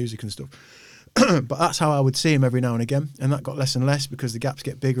allude to, music and stuff. But that's how I would see him every now and again, and that got less and less because the gaps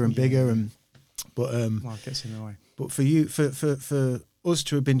get bigger and bigger. But it gets in the way. But for you, for us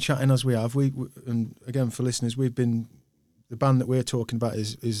to have been chatting as we have, and again for listeners, we've been, the band that we're talking about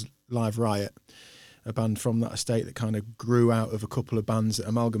is Live Riot, a band from that estate that kind of grew out of a couple of bands that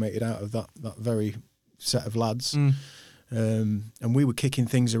amalgamated out of that very set of lads. And we were kicking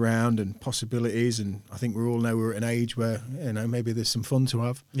things around and possibilities, and I think we all know we're at an age where, you know, maybe there's some fun to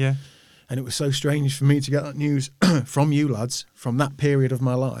have. Yeah. And it was so strange for me to get that news from you lads, from that period of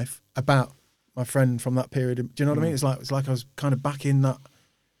my life, about my friend from that period. Do you know what I mean? It's like I was kind of back in that.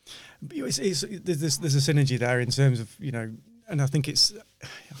 There's a synergy there in terms of, you know, and I think it's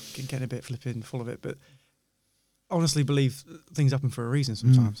getting a bit flipping full of it, but I honestly believe things happen for a reason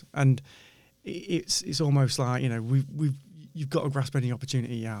sometimes, and it's almost like, you know, you've got to grasp any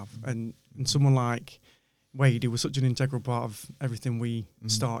opportunity you have, and someone like Wade, who was such an integral part of everything we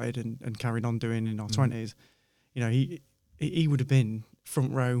started and carried on doing in our 20s, you know, he would have been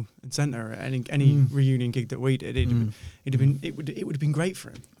front row and centre at any reunion gig that we did. It would have been great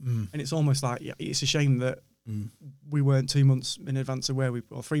for him. And it's almost like, it's a shame that we weren't 2 months in advance of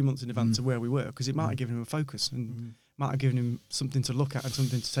or 3 months in advance of where we were, because it might have given him a focus and might have given him something to look at and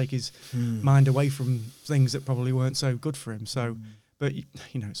something to take his mind away from things that probably weren't so good for him. So, but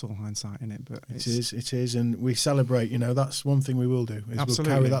it's all hindsight, isn't it? But it is, and we celebrate. That's one thing we will do. Is we'll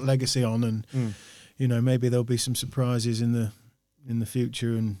carry that legacy on, and maybe there'll be some surprises in the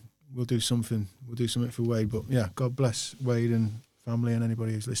future, and we'll do something for Wade. But yeah, God bless Wade and family and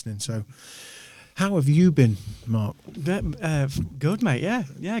anybody who's listening. So, how have you been, Mark? Good, mate.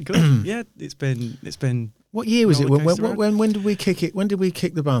 Yeah, good. Yeah, it's been. What year was it? When did we kick it? When did we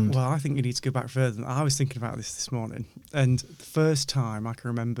kick the band? Well, I think you need to go back further. I was thinking about this morning, and the first time I can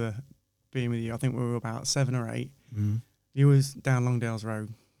remember being with you, I think we were about 7 or 8. You was down Longdales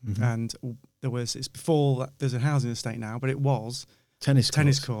Road, and it's before that. There's a housing estate now, but it was tennis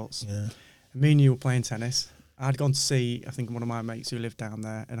courts. Yeah, and me and you were playing tennis. I'd gone to see, I think, one of my mates who lived down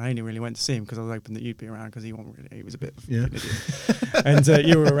there, and I only really went to see him because I was hoping that you'd be around because he was a bit of an idiot. And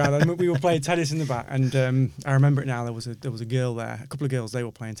you were around, and we were playing tennis in the back. And I remember it now. There was a girl there, a couple of girls. They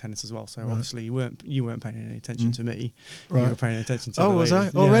were playing tennis as well. So obviously you weren't paying any attention to me. Right. You were paying attention to. Oh, was I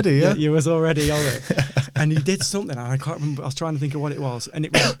already? Yeah, you was already on it. And you did something. And I can't remember. I was trying to think of what it was, and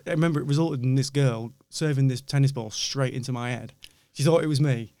I remember it resulted in this girl serving this tennis ball straight into my head. She thought it was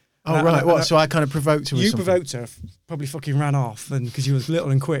me. Oh, right. What? So I kind of provoked her with something? You provoked her, probably fucking ran off, and because you was little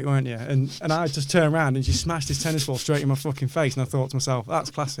and quick, weren't you? And I just turned around and she smashed this tennis ball straight in my fucking face, and I thought to myself,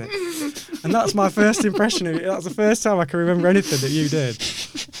 that's classic. And that's my first impression of it. That's the first time I can remember anything that you did.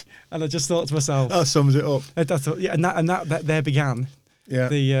 And I just thought to myself... That sums it up. I thought, and that there began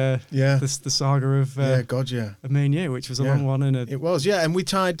the saga of... of me and you, which was a long one. It was, yeah, and we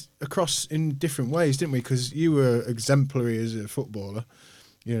tied across in different ways, didn't we? Because you were exemplary as a footballer.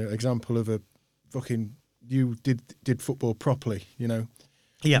 Example of a fucking you did football properly.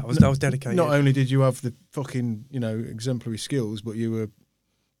 Yeah, I was dedicated. Not only did you have the fucking exemplary skills, but you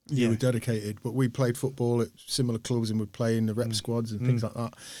were dedicated. But we played football at similar clubs and would play in the rep squads and things like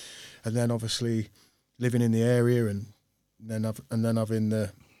that. And then obviously living in the area and then having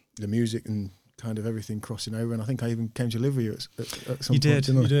the music and kind of everything crossing over. And I think I even came to live with you at some point.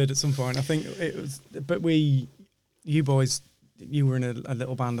 You did at some point. I think it was, but you boys. You were in a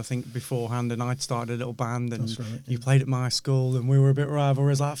little band, I think, beforehand, and I'd started a little band, and you played at my school, and we were a bit rival. I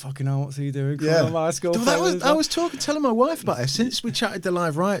was like, fucking hell, what's he doing? Yeah. At my school. I was telling my wife about it since we chatted the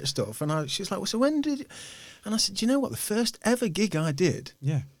Live Riot stuff, and she's like, well, so when did... And I said, do you know what? The first ever gig I did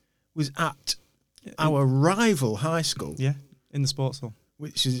was at our rival high school. Yeah, in the sports hall.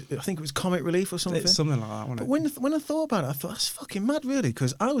 Which is, I think it was Comic Relief or something. It's something like that, wasn't it? But when I thought about it, I thought, that's fucking mad, really,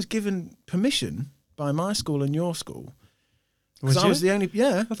 because I was given permission by my school and your school. Because I was the only,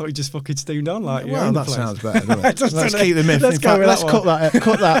 I thought you just fucking steamed on like you. Well, that sounds better, doesn't it? Let's keep the myth. Let's cut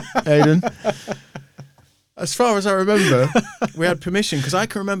that, Aidan. As far as I remember, we had permission because I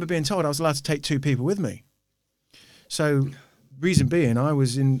can remember being told I was allowed to take 2 people with me. So, reason being, I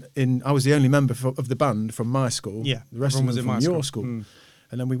was I was the only member of the band from my school. Yeah, the rest of them was from your school. And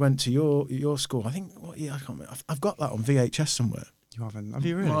then we went to your school. I think I can't remember. I've got that on VHS somewhere. You haven't? Have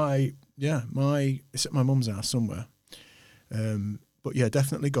you really? It's at my mum's house somewhere. But yeah,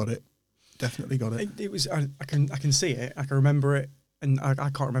 definitely got it. It was. I can see it. I can remember it, and I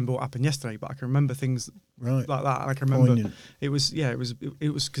can't remember what happened yesterday, but I can remember things like that. I can remember. Poignant. It was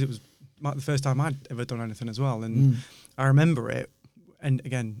because it was the first time I'd ever done anything as well, and I remember it. And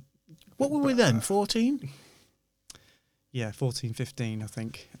again, what were we then? 14. Yeah, 14, 15, I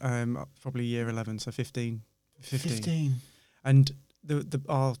think. Probably year 11, so 15. And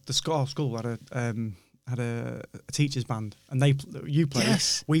our school had a teachers band, and you played,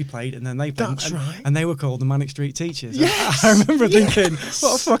 we played, and then they played. That's right. And they were called the Manic Street Teachers. Yes. I remember thinking,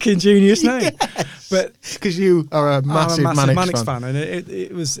 what a fucking genius name. Yes. But because you are a massive Manics fan, and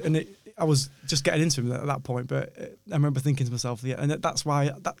it was, and I was just getting into him at that point. But I remember thinking to myself, and that's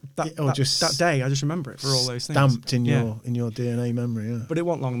why that day I just remember it for all those things stamped in your DNA memory. Yeah. But it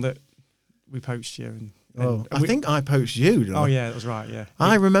wasn't long that we poached you and I think I poached you. Didn't I? Yeah, that was right. Yeah,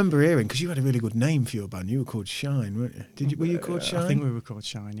 I remember hearing because you had a really good name for your band. You were called Shine, weren't you? Were you called Shine? I think we were called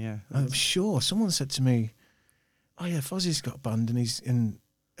Shine. Yeah, I'm sure someone said to me, "Oh yeah, Fozzie's got a band, and he's in,"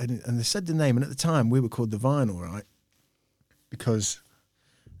 and they said the name, and at the time we were called the Vinyl, right? Because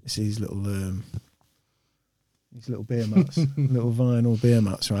it's these little beer mats, little vinyl beer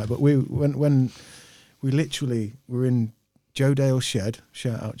mats, right? But when we literally were in Joe Dale's shed.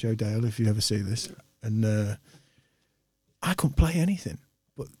 Shout out Joe Dale if you ever see this. And I couldn't play anything,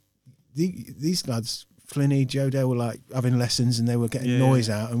 but these lads, Flinny, Joe Dale, were like having lessons, and they were getting noise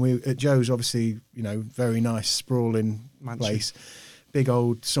out. And we at Joe's, obviously, very nice sprawling place, big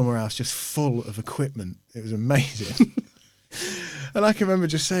old summer house, just full of equipment. It was amazing. And I can remember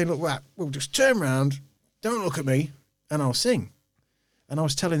just saying, "Look, we'll just turn around, don't look at me, and I'll sing. And I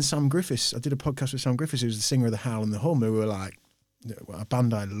was telling Sam Griffiths, I did a podcast with Sam Griffiths, who's the singer of The Howl and the Hum, who were like a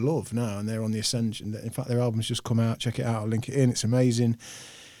band I love now, and they're on the Ascension. In fact, their album's just come out. Check it out. I'll link it in. It's amazing.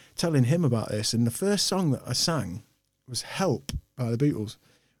 Telling him about this, and the first song that I sang was "Help" by the Beatles.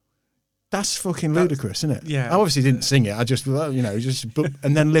 That's fucking ludicrous, isn't it? Yeah. I obviously didn't sing it. I just,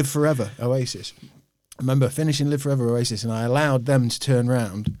 and then "Live Forever," Oasis. I remember finishing "Live Forever," Oasis, and I allowed them to turn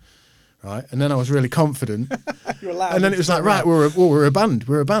round, right? And then I was really confident. You're allowed. And then it was like, right, we're a band,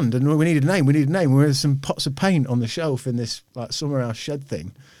 and we needed a name. We had some pots of paint on the shelf in this like summer house shed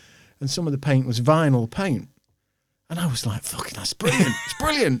thing, and some of the paint was vinyl paint. And I was like, fucking, that's brilliant. It's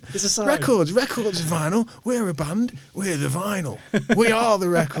brilliant. It's a sign. Records is vinyl. We're a band. We're the vinyl. We are the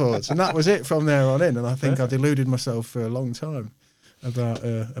records. And that was it from there on in. And I think I deluded myself for a long time about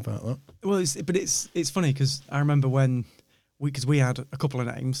that. Well, it's funny because I remember when we had a couple of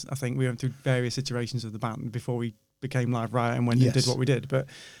names. I think we went through various iterations of the band before we became Live Riot and when we did what we did. But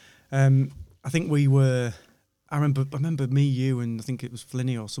I think we were. I remember me, you, and I think it was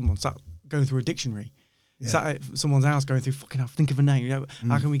Flinny or someone sat going through a dictionary. Yeah. Sat at someone's house going through fucking hell, think of a name. You know,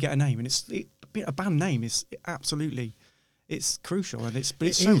 how can we get a name? And a band name is absolutely, it's crucial, and it's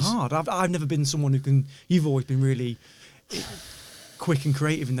so hard. I've never been someone who can. You've always been really quick and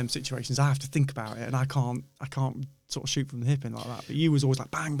creative in them situations. I have to think about it, and I can't sort of shoot from the hip in like that. But you was always like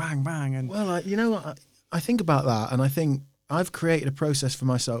bang, bang, bang. And well, you know what? I think about that, and I think I've created a process for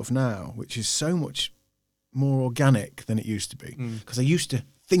myself now, which is so much more organic than it used to be. Because I used to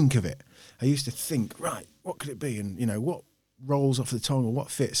think of it. I used to think, right, what could it be? And, you know, what rolls off the tongue or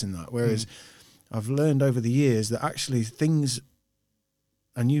what fits in that? Whereas I've learned over the years that actually things,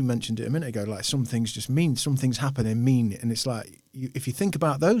 and you mentioned it a minute ago, like some things just mean, some things happen and mean it. And it's like, if you think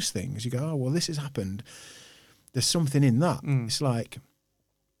about those things, you go, oh, well, this has happened. There's something in that. It's like,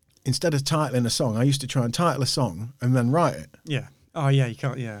 instead of titling a song, I used to try and title a song and then write it. yeah. Oh yeah, you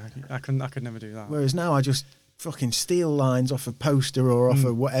can't. Yeah, I could never do that. Whereas now I just fucking steal lines off a poster or off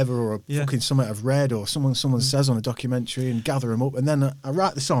a whatever, or fucking something I've read or someone says on a documentary, and gather them up, and then I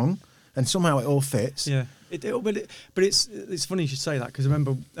write the song, and somehow it all fits. Yeah, but it's funny you should say that, because I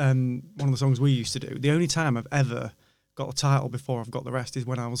remember one of the songs we used to do. The only time I've ever got a title before I've got the rest is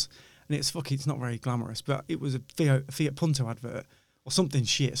when I was, and it's not very glamorous, but it was a Fiat Punto advert or something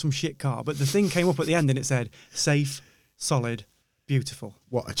shit, some shit car. But the thing came up at the end and it said "safe, solid, beautiful."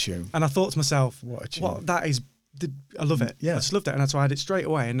 What a tune! And I thought to myself, what a tune! "What that is." I love it. Yeah. I just loved it, and so I had it straight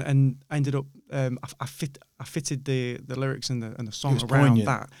away. And I ended up, I fitted the lyrics and the song around poignant.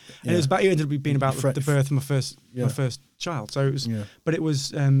 that. And it ended up being about the birth of my first child. So it was, but it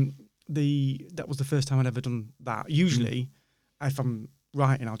was that was the first time I'd ever done that. Usually, if I'm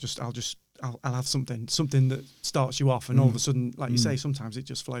writing, I'll have something that starts you off, and all of a sudden, like you say, sometimes it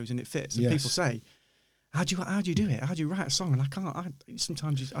just flows and it fits. And people say, How do you do it? How do you write a song? And I can't.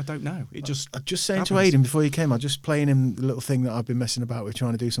 Sometimes I don't know. It just. I'm just saying happens. to Aidan before you came, I was just playing him the little thing that I've been messing about with,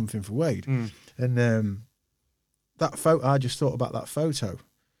 trying to do something for Wade. And that photo, I just thought about that photo.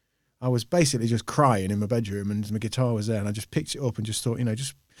 I was basically just crying in my bedroom, and my guitar was there, and I just picked it up and just thought,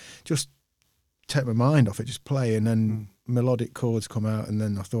 just take my mind off it, just play, and then melodic chords come out, and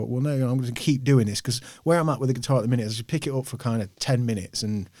then I thought, well, no, I'm going to keep doing this, because where I'm at with the guitar at the minute is I just pick it up for kind of 10 minutes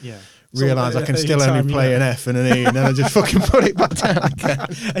and realise I can still only play an F and an E, and then I just fucking put it back down again.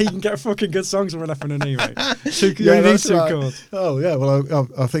 And you can get fucking good songs with an F and an E, mate. That's two right. chords. Oh yeah, well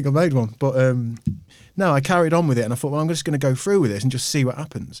I think I made one, but no, I carried on with it, and I thought, well, I'm just going to go through with this and just see what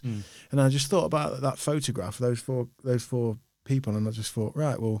happens. And I just thought about that photograph, those four people, and I just thought,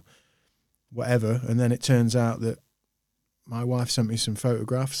 right, well, whatever. And then it turns out that my wife sent me some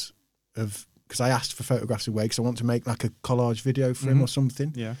photographs of, because I asked for photographs of Wade, because I want to make like a collage video for him or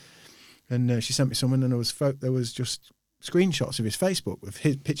something. Yeah. And she sent me some, and then there was just screenshots of his Facebook with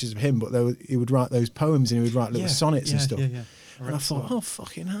his pictures of him, but he would write those poems, and he would write little sonnets and stuff. Yeah. And I thought, oh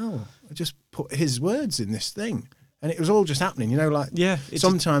fucking hell! I just put his words in this thing, and it was all just happening.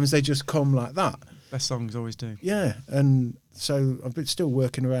 Sometimes they just come like that. Best songs always do. Yeah, and so I've been still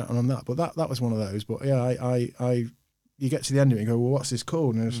working around on that, but that was one of those. But yeah, I you get to the end of it and go, well, what's this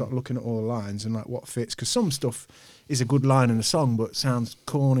called? And I start looking at all the lines and like what fits, because some stuff is a good line in a song, but sounds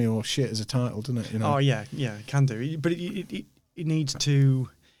corny or shit as a title, doesn't it? Oh yeah, it can do. But it needs to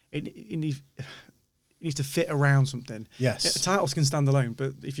it needs to fit around something. Yes, titles can stand alone,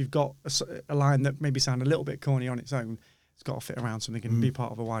 but if you've got a line that maybe sound a little bit corny on its own, it's got to fit around something and be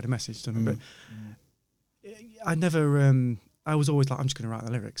part of a wider message, doesn't it? But I never. I was always like, I'm just going to write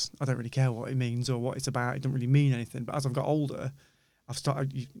the lyrics. I don't really care what it means or what it's about. It doesn't really mean anything. But as I've got older,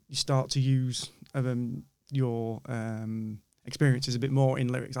 you start to use your experiences a bit more in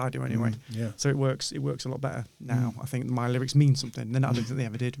lyrics. I do anyway. Yeah. So it works a lot better now. I think my lyrics mean something. I don't think they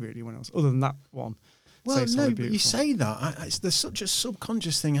ever did really when else. Other than that one. Well, Say It's no, Solid but you Beautiful. say that. There's such a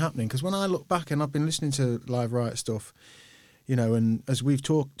subconscious thing happening because when I look back and I've been listening to Live Riot stuff, you know, and as we've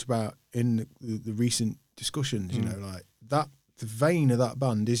talked about in the recent discussions, you know, like that, the vein of that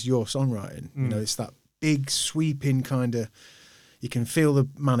band is your songwriting. You know, it's that big sweeping kind of. You can feel the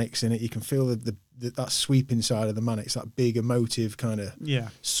Manics in it. You can feel that sweeping side of the Manics, that big emotive kind of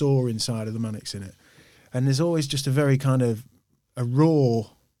soaring side of the Manics in it. And there's always just a very kind of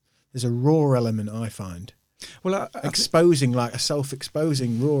there's a raw element I find. Well, exposing, like a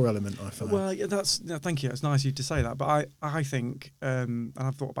self-exposing raw element I find. Well, yeah, thank you. It's nice of you to say that. But I think, and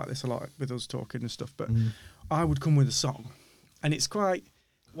I've thought about this a lot with us talking and stuff, but I would come with a song. And it's quite,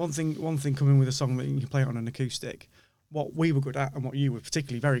 one thing coming with a song that you can play it on an acoustic. What we were good at and what you were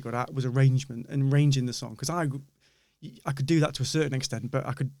particularly very good at was arrangement and arranging the song. Because I could do that to a certain extent, but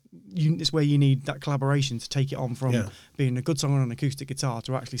it's where you need that collaboration to take it on from being a good song on an acoustic guitar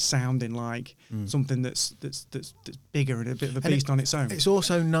to actually sounding like something that's bigger and a bit of a beast on its own. It's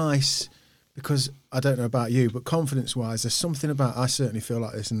also nice because, I don't know about you, but confidence-wise, there's something about, I certainly feel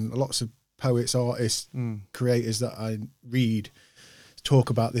like this, and lots of poets, artists, creators that I read talk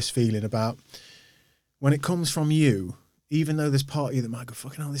about this feeling about when it comes from you, even though there's part of you that might go,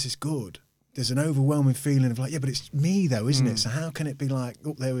 fucking hell, this is good. There's an overwhelming feeling of like, yeah, but it's me though, isn't it? So how can it be like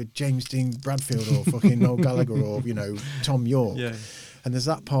up there with James Dean Bradfield or fucking Noel Gallagher or, you know, Tom York? Yeah. And there's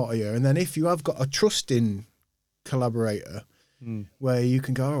that part of you. And then if you have got a trusting collaborator where you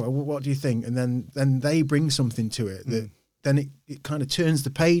can go, all right, well, what do you think? And then they bring something to it that then it kind of turns the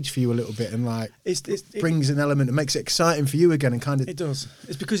page for you a little bit and like it brings an element and makes it exciting for you again and kind of... It does.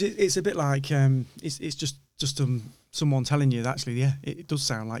 It's because it's a bit like, it's just someone telling you that actually, it does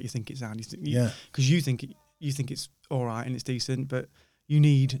sound like you think it sounds. Because you think it's all right and it's decent, but you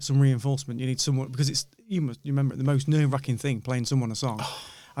need some reinforcement. You need someone, because you remember the most nerve-wracking thing, playing someone a song.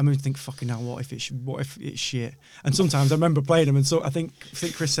 I remember thinking, fucking hell, what if it's shit? And sometimes I remember playing them, and so I think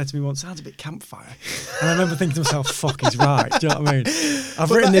Chris said to me once, sounds a bit campfire. And I remember thinking to myself, fuck, he's right. Do you know what I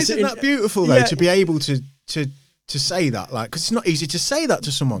mean? Isn't that beautiful though, to be able to say that, like, because it's not easy to say that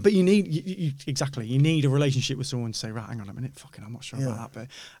to someone. But you need you need a relationship with someone to say, right, hang on a minute, fucking, I'm not sure about that. But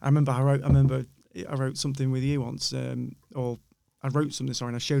I remember I wrote something with you once, or I wrote something, sorry,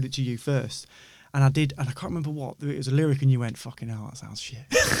 and I showed it to you first. And I did, and I can't remember what. It was a lyric, and you went, fucking hell, that sounds shit.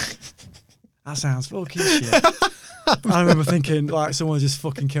 That sounds fucking shit. I remember thinking, like, someone just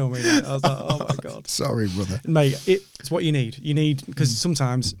fucking kill me. I was like, oh my God. Sorry, brother. Mate, it's what you need. You need, because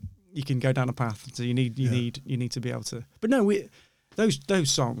sometimes you can go down a path, so you need to be able to. But no,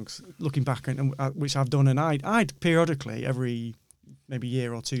 those songs, looking back, and which I've done, and I'd periodically, every maybe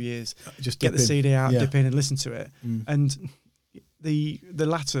year or 2 years, just get the CD out, dip in and listen to it. And the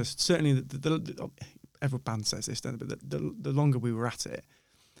latter, certainly, every band says this, don't they? But the longer we were at it,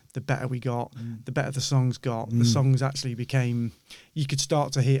 the better we got, the better the songs got. The songs actually became, you could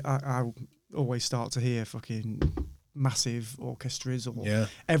start to hear, I always start to hear fucking massive orchestras or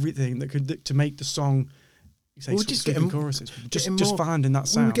everything that could, to make the song, you say, just getting choruses, just finding that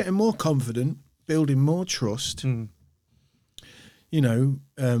sound. We were getting more confident, building more trust, you know,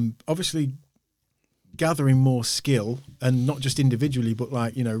 obviously gathering more skill, and not just individually, but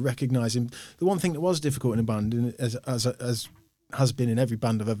like, you know, recognizing the one thing that was difficult in a band, and as has been in every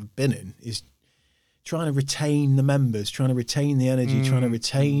band I've ever been in, is trying to retain the members, trying to retain the energy, trying to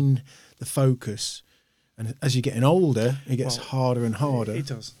retain the focus. And as you're getting older, it gets harder and harder. It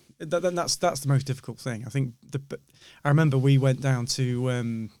does. That's the most difficult thing. I think. I remember we went down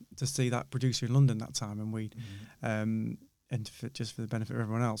to see that producer in London that time, and we. And just for the benefit of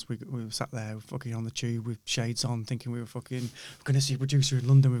everyone else, we were sat there fucking on the tube with shades on, thinking we were fucking going to see a producer in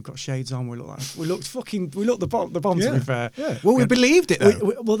London. We've got shades on. We looked the bomb. To be fair, Well, we believed it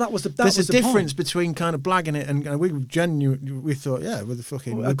though. Well, that was the. There's a difference between kind of blagging it and we we thought,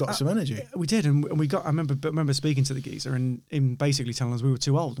 we've got some energy. We did, and we got. I remember speaking to the geezer and him basically telling us we were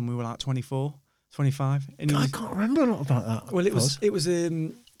too old, and we were like 24, 25. And I can't remember a lot about that. Well, it was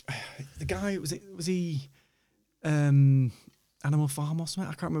the guy. Was he? Animal Farm or something.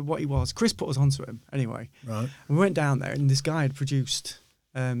 I can't remember what he was. Chris put us onto him anyway. Right. And we went down there, and this guy had produced.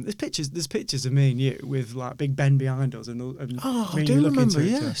 There's pictures of me and you with like Big Ben behind us, and I do remember.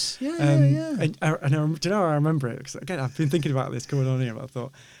 Yes, yeah. And do you know how I remember it? Because again, I've been thinking about this coming on here. But I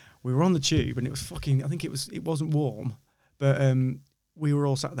thought we were on the tube, and it was fucking. I think it wasn't warm, but we were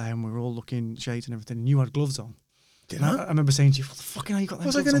all sat there, and we were all looking shades and everything. And you had gloves on. Did And I remember saying to you, what the fucking hell you got them What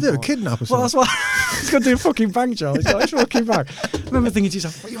was I gloves going to on do? for? Kidnap or Well, something? that's why he's going to do a fucking bank job. He's got a fucking bank. I remember thinking to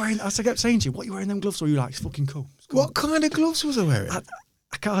yourself, what are you wearing? I kept saying to you, what are you wearing them gloves for? You were like, it's fucking cool. It's cool. What kind of gloves was I wearing? I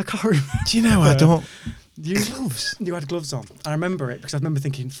can't remember. Do you know I don't? Gloves. You had gloves on. I remember it because I remember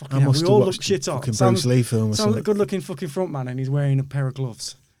thinking, fucking I hell, must we have all look watched shit on. fucking Bruce Lee film or Sounds like a something. good-looking fucking front man, and he's wearing a pair of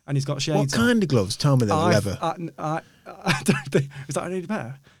gloves, and he's got shades What on. kind of gloves? Tell me they're leather. I don't think, is that any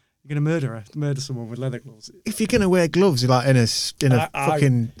better? You're going to murder someone with leather gloves. If you're going to wear gloves, like in a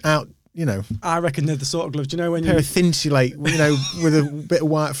fucking out, you know, I reckon they're the sort of gloves. Do you know when pair you? of thinsulate, you know, with a bit of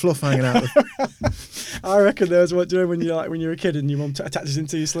white fluff hanging out. I reckon those. What do you know when you're a kid and your mum attaches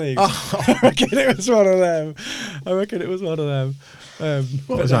into your sleeves? Oh. I reckon it was one of them.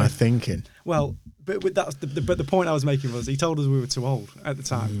 What was I thinking? Well, but that's but the point I was making was he told us we were too old at the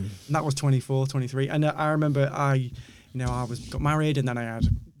time, and that was 24, 23. And I remember I got married, and then I had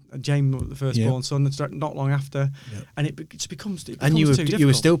James, the firstborn son, not long after, and it just becomes. And you too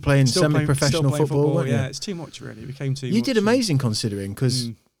were still playing Still semi-professional playing football, weren't you? Yeah, it's too much really. It became too much. You did amazing considering, because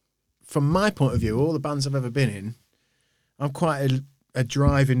from my point of view, all the bands I've ever been in, I'm quite a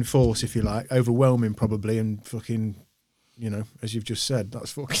driving force, if you like, overwhelming probably, and fucking, you know, as you've just said,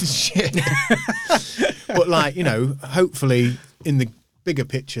 that's fucking shit. But like, you know, hopefully in the bigger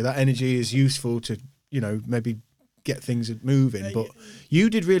picture, that energy is useful to, you know, maybe get things moving. But you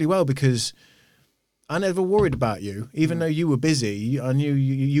did really well, because I never worried about you, even though you were busy. I knew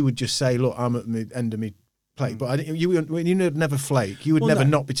you would just say, "Look, I'm at the end of my plate." But you would never flake. You would never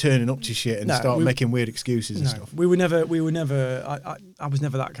not be turning up to shit and start making weird excuses and stuff. We were never. I was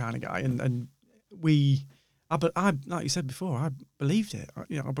never that kind of guy, and I like you said before, I believed it.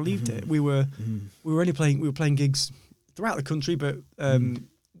 I believed it. We were only playing. We were playing gigs throughout the country, but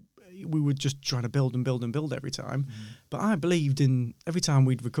we were just trying to build and build and build every time. But I believed in every time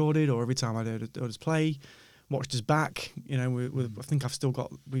we'd recorded, or every time I'd heard us play, watched us back. You know, I think I've still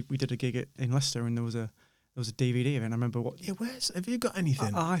got. We did a gig in Leicester, and there was a DVD of it. And I remember what. Yeah, have you got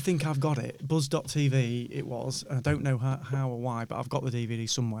anything? I think I've got it. Buzz.tv it was. And I don't know how or why, but I've got the DVD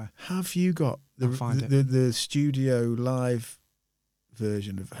somewhere. Have you got the studio live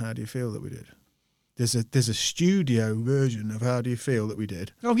version of How Do You Feel that we did? There's a studio version of How Do You Feel that we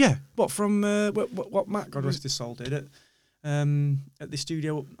did. Oh yeah, what from what Matt, God rest his soul, did at the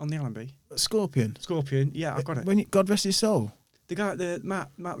studio on the Allenby. Scorpion. Yeah, I've got it. God rest his soul. The guy,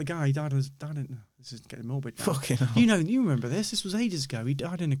 Matt, the guy, he died in. This is getting morbid now. Fucking hell. You remember this? This was ages ago. He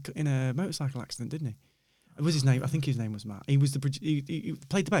died in a motorcycle accident, didn't he? What was his name? I think his name was Matt. He was he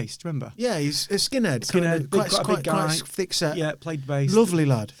played the bass. Do you remember? Yeah, he's a skinhead. Quite a big guy. Quite thick set. Yeah, played bass. Lovely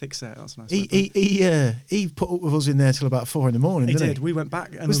lad. Thick set. That's nice. He put up with us in there till about 4 a.m. He didn't did. he? We went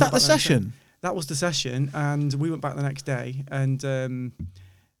back. And Was that the session? That was the session, and we went back the next day, and you,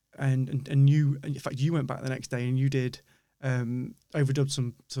 in fact, you went back the next day, and you did overdubbed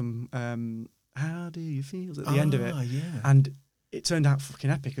some How Do You Feel at the end of it, yeah. and it turned out fucking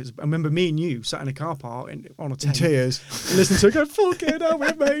epic. I remember me and you sat in a car park on a tent, In tears. listening to it, going, fucking hell,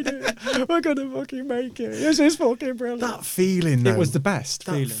 we made it. We're going to fucking make it. This is fucking brilliant. That feeling, though. It was the best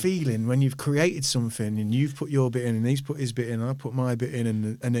That feeling when you've created something and you've put your bit in and he's put his bit in and I put my bit in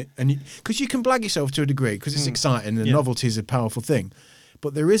and because you can blag yourself to a degree because it's exciting and novelty is a powerful thing.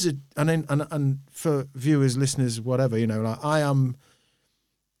 But there is and for viewers, listeners, whatever, you know, like I am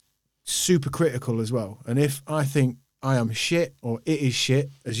super critical as well. And if I think I am shit or it is shit,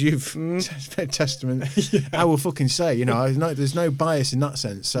 as you've testament, I will fucking say, you know, there's no bias in that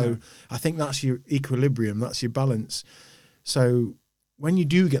sense. So I think that's your equilibrium, that's your balance. So when you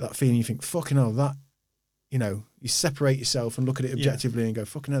do get that feeling, you think, fucking hell, that, you know, you separate yourself and look at it objectively and go,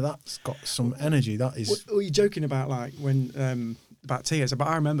 fucking hell, that's got some energy. That is. Well, you're joking about like when about tears, but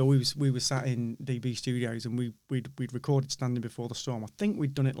I remember we were sat in DB Studios and we'd recorded Standing Before the Storm. I think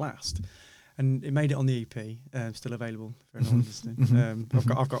we'd done it last. And it made it on the EP, still available for anyone listening.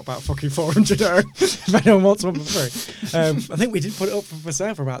 I've got about fucking 400 if anyone wants one for free. I think we did put it up for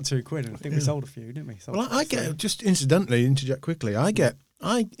sale for about £2, and I think we sold a few, didn't we? Well, I get just incidentally interject quickly. I get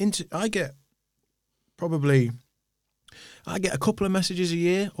probably a couple of messages a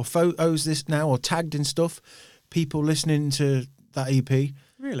year or photos this now or tagged in stuff. People listening to that EP.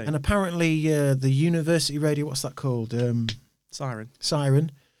 Really? And apparently the university radio, what's that called?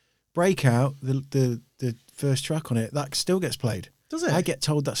 Siren. Breakout, the first track on it, that still gets played. Does it? I get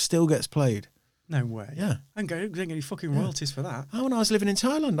told that still gets played. No way. Yeah. I didn't get any fucking royalties for that. Oh, when I was living in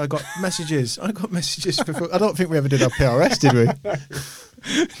Thailand, I got messages. I don't think we ever did our PRS, did we?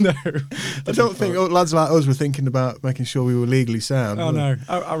 No. I don't think lads like us were thinking about making sure we were legally sound. Oh no!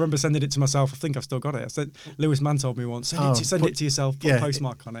 I remember sending it to myself. I think I've still got it. I said Lewis Mann told me once. Send it to yourself. Put a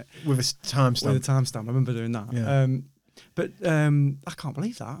postmark on it with a timestamp. With a timestamp. I remember doing that. Yeah. But I can't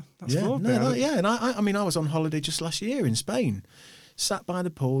believe that. That's flawed. And I mean, I was on holiday just last year in Spain, sat by the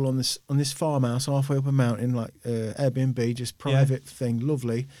pool on this farmhouse halfway up a mountain, like Airbnb, just private thing,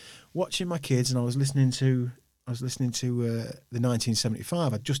 lovely, watching my kids, and I was listening to the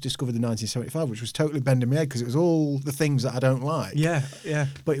 1975. I'd just discovered the 1975, which was totally bending my head because it was all the things that I don't like. Yeah.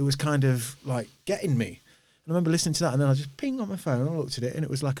 But it was kind of like getting me. And I remember listening to that, and then I just pinged on my phone. I looked at it, and it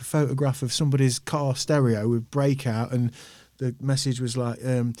was like a photograph of somebody's car stereo with breakout, and the message was like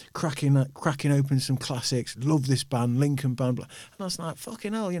cracking open some classics. Love this band, Lincoln band. And I was like,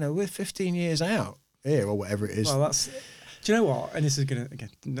 fucking hell, we're 15 years out here or whatever it is. Well, do you know what? And this is gonna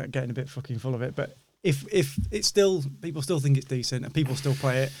again getting a bit fucking full of it, but if it's still, people still think it's decent and people still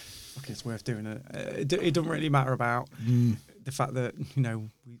play it, fucking it's worth doing it. It doesn't really matter about the fact that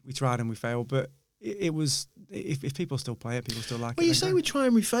we tried and we failed, but it was, if people still play it, people still like it. Well, you say we try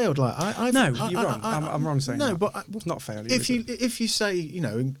and we failed. Like you're wrong. I'm wrong saying that. But it's not failure. If you say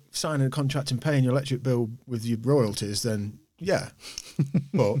signing a contract and paying your electric bill with your royalties, then yeah.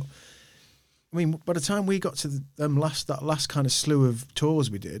 But I mean, by the time we got to that last kind of slew of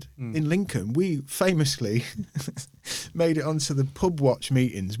tours we did in Lincoln, we famously made it onto the pub watch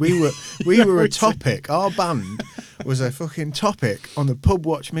meetings. We were a topic. Our band was a fucking topic on the pub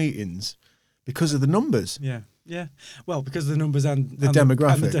watch meetings because of the numbers. Yeah. Well, because of the numbers and the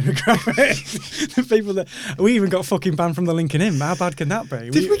demographic. The people that we even got fucking banned from the Lincoln Inn. How bad can that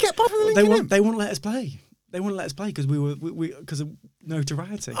be? Did we get banned from the Lincoln Inn? They wouldn't let us play. They wouldn't let us play because we because of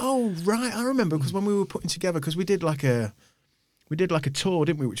notoriety. Oh right, I remember because when we were putting together, because we did like a tour,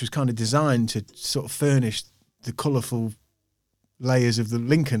 didn't we, which was kind of designed to sort of furnish the colourful layers of the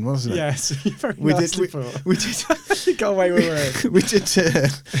Lincoln, wasn't it? Yes, very nicely put. We did. You got away with it. We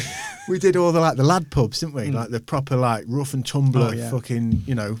did. We did all the lad pubs, didn't we? Like the proper rough and tumbler, fucking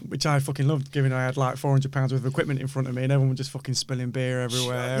Which I fucking loved, given I had like £400 worth of equipment in front of me and everyone was just fucking spilling beer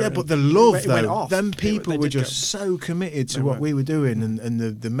everywhere. Yeah, but the love it went off. Them people were just so committed to what we were doing and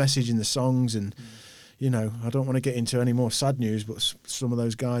the message in the songs and. I don't want to get into any more sad news, but some of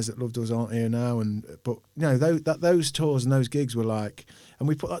those guys that loved us aren't here now. But those tours and those gigs were like, and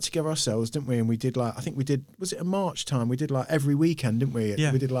we put that together ourselves, didn't we? And we did was it a March time? We did every weekend, didn't we?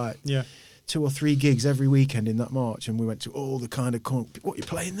 Yeah. We did 2 or 3 gigs every weekend in that March, and we went to all the kind of what you're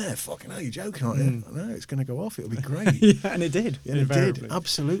playing there? Fucking hell, you're joking, aren't you? No, it's going to go off. It'll be great. Yeah, and it did. Yeah, it did.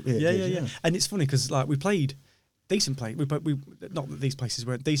 Absolutely. Yeah. And it's funny because we played. Decent play. We not that these places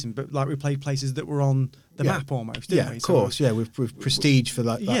weren't decent, but we played places that were on the map almost. Didn't we? Of course. Yeah, with prestige for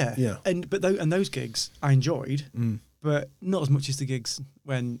that. Yeah. And those gigs I enjoyed, but not as much as the gigs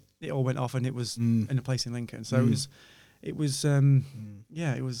when it all went off and it was in a place in Lincoln. So it was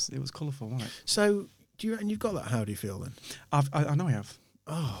colourful, wasn't it? So do you reckon you've got that? How do you feel then? I know I have.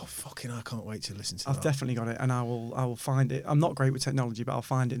 Oh fucking! I can't wait to listen to I've that. definitely got it, and I will find it. I'm not great with technology, but I'll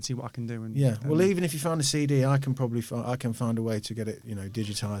find it and see what I can do. And well, even if you find a CD, I can probably find a way to get it,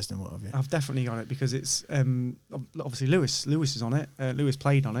 digitised and what have you. I've definitely got it because it's obviously Lewis is on it. Lewis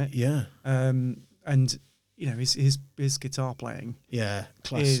played on it. Yeah. And his guitar playing. Yeah,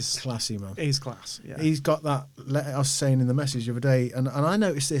 classy, man. Is class. Yeah. He's got that. I was saying in the message the other day, and I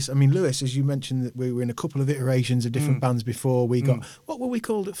noticed this. I mean, Lewis, as you mentioned, that we were in a couple of iterations of different bands before we got. What were we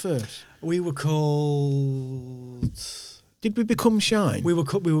called at first? We were called. Did we become Shine? We were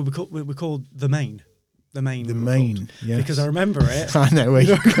called The Main. The Main, yes. Because I remember it. I know where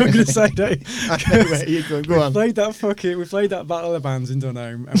you're going to say that. I know where you're going. Go on. We played that Battle of the Bands in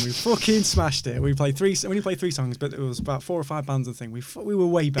Dunholm, and we fucking smashed it. We only played 3 songs, but it was about 4 or 5 bands. I think we were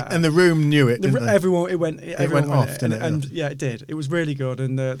way better. And the room knew it. Didn't they? Everyone went off, didn't it? And yeah, it did. It was really good.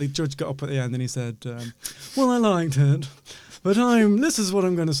 And the judge got up at the end and he said, "Well, I liked it." But this is what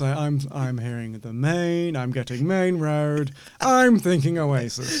I'm going to say. I'm hearing The Main. I'm getting Main Road. I'm thinking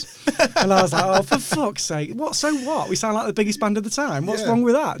Oasis. And I was like, oh, for fuck's sake. What? So what? We sound like the biggest band of the time. What's wrong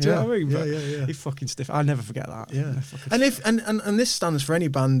with that? Do you know what I mean? Yeah. He fucking stiff. I'll never forget that. Yeah. And this stands for any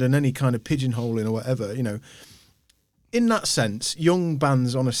band and any kind of pigeonholing or whatever, In that sense, young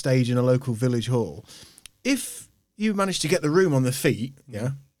bands on a stage in a local village hall, if you manage to get the room on the feet,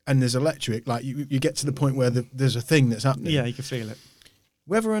 and there's electric, you get to the point where there's a thing that's happening. Yeah, you can feel it.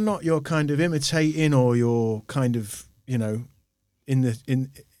 Whether or not you're kind of imitating or you're kind of,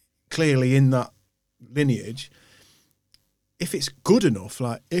 clearly in that lineage, if it's good enough,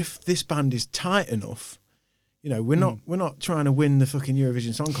 like if this band is tight enough, you know, we're not trying to win the fucking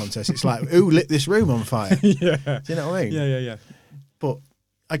Eurovision Song Contest. It's like, who lit this room on fire? Yeah. Do you know what I mean? Yeah. But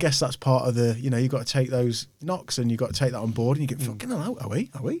I guess that's part of the, you know, you've got to take those knocks and you've got to take that on board and you get fucking hell, are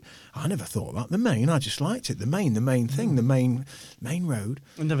we? I never thought that. The main, I just liked it. The main thing, the main road.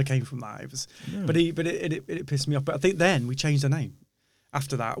 It never came from that. It was, but it pissed me off. But I think then we changed the name.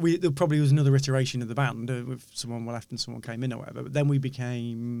 After that, there probably was another iteration of the band with someone left and someone came in or whatever. But then we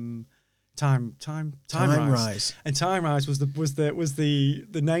became Time Rise. And Time Rise was the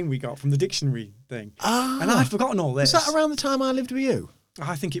name we got from the dictionary thing. And I'd forgotten all this. Was that around the time I lived with you?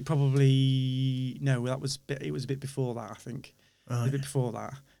 I think it probably it was a bit before that. I think a bit before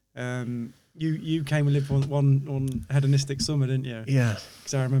that. You came and lived one hedonistic summer, didn't you? Yeah.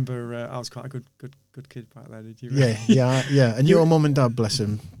 Because I remember I was quite a good kid back then. Did you? Yeah. And your mum and dad, bless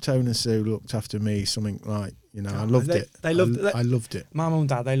them, Tone and Sue looked after me. Something like, you know, I loved it. I loved it. My mum and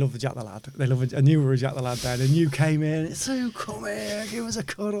dad, they loved the Jack the Lad. They loved it. I knew we were a Jack the Lad then, and you came in. Sue, come here, give us a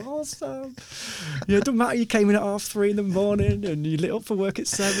cuddle, awesome. Yeah, it doesn't matter. You came in at 3:30 in the morning, and you lit up for work at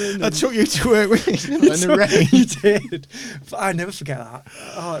 7. I took you to work with me in the rain. You did. But I never forget that.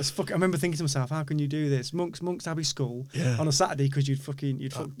 Oh, it's fucking. I remember thinking to myself, how can you do this? Monks Abbey School on a Saturday because you'd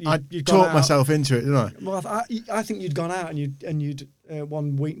talked myself into it, didn't I? Well, I think you'd gone out and you'd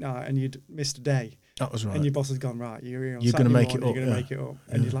one weeknight and you'd missed a day. That was right. And your boss had gone, right, you're going to make it up. You're going to make it up.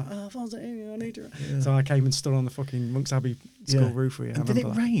 And you're like, I need to. Yeah. So I came and stood on the fucking Monks Abbey School roof for you. And did it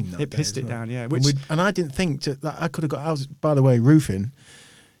rain that It pissed it down, yeah. And I didn't think that I could have got out. By the way, roofing,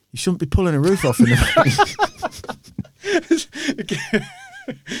 you shouldn't be pulling a roof off in the rain.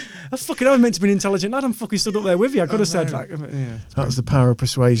 I was meant to be an intelligent lad. I'm fucking stood up there with you. I could have said, like, that was the power of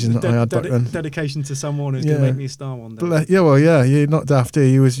persuasion that I had back then. Dedication to someone who's going to make me a star one day. You're not daft here.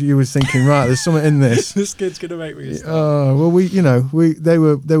 You was thinking, right, there's something in this. This kid's going to make me a star. Oh well, they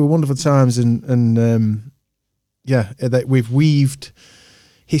were wonderful times, and we've weaved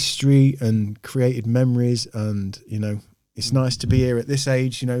history and created memories, and you know. It's nice to be here at this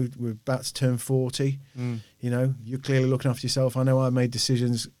age. You know, we're about to turn 40. You know, you're clearly looking after yourself. I know I made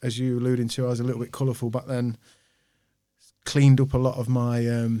decisions, as you alluding to. I was a little bit colourful back then. Cleaned up a lot of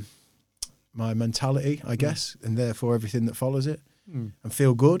my my mentality, I guess, and therefore everything that follows it, and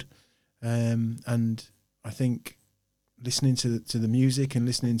feel good. And I think listening to the music and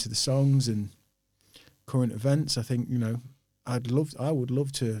listening to the songs and current events, I think, you know, I would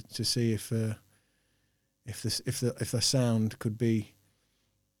love to see if the sound could be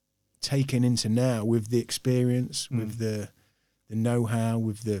taken into now with the experience, with the know-how,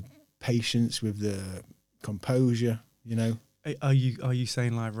 with the patience, with the composure, you know. Are you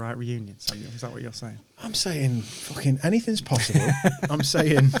saying live right reunion, Samuel? Is that what you're saying? I'm saying fucking anything's possible. I'm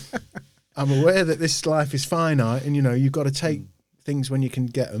saying I'm aware that this life is finite, and you know you've got to take things when you can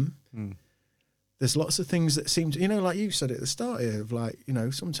get them. There's lots of things that seem to, you know, like you said at the start here, of like, you know,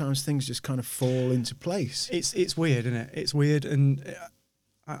 sometimes things just kind of fall into place. It's weird, isn't it? It's weird, and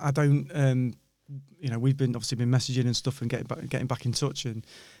I don't, you know, we've been messaging and stuff and getting back in touch, and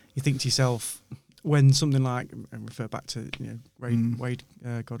you think to yourself, when something like, and refer back to, you know, Wade,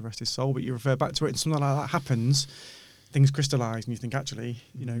 God rest his soul, but you refer back to it and something like that happens, things crystallise, and you think, actually,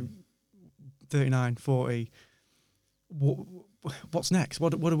 you know, 39, 40, what's next?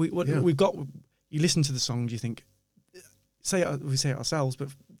 What do we've got? You listen to the songs, you think, we say it ourselves, but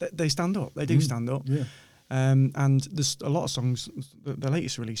they stand up. They do stand up. Yeah. And there's a lot of songs. The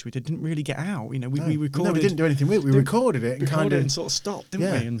latest release we didn't really get out. You know, we recorded. No, we didn't do anything with it. We recorded it and sort of stopped,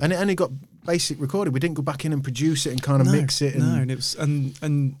 didn't we? And it only got basic recorded. We didn't go back in and produce it and kind of mix it. And it was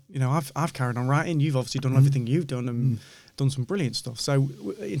and you know, I've carried on writing. You've obviously done everything you've done and done some brilliant stuff. So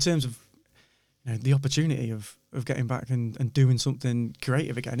in terms of, you know, the opportunity of getting back and doing something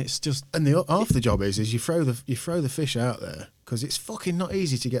creative again, it's just, and half the job is you throw the fish out there, because it's fucking not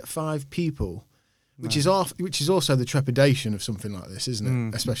easy to get 5 people, which is also the trepidation of something like this,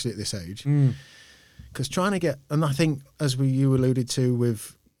 isn't it? Especially at this age, because trying to get, and I think as you alluded to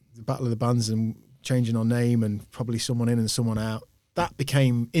with the Battle of the Bands and changing our name and probably someone in and someone out, that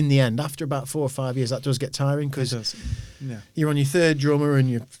became, in the end, after about 4 or 5 years, that does get tiring, because you're on your 3rd drummer and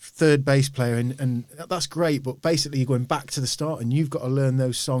your 3rd bass player, and that's great, but basically you're going back to the start and you've got to learn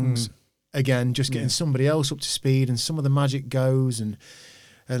those songs again, just getting somebody else up to speed, and some of the magic goes, and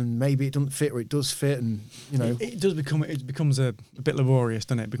maybe it doesn't fit or it does fit, and you know, it becomes a bit laborious,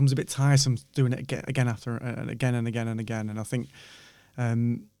 doesn't it? It becomes a bit tiresome doing it again after and again and again and again, and I think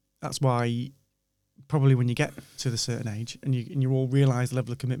that's why probably when you get to the certain age and you all realise the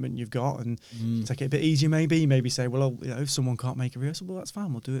level of commitment you've got and take it a bit easier, maybe say, well, if someone can't make a rehearsal, well, that's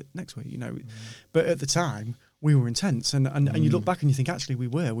fine, we'll do it next week, But at the time, we were intense, and you look back and you think, actually, we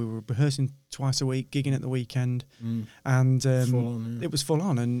were rehearsing twice a week, gigging at the weekend, and Full on, yeah. it was full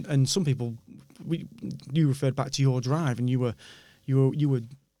on. And some people, you referred back to your drive, and you were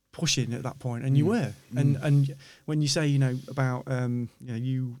pushing at that point, and you were. And when you say, about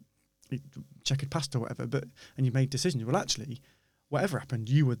you checkered past or whatever, and you made decisions. Well, actually, whatever happened,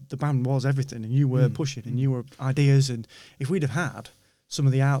 the band was everything, and you were pushing, and you were ideas. And if we'd have had some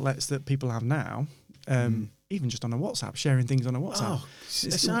of the outlets that people have now, even just on a WhatsApp, sharing things on a WhatsApp,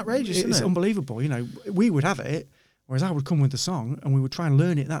 it's outrageous. Isn't It's it? unbelievable. We would have it. Whereas I would come with the song and we would try and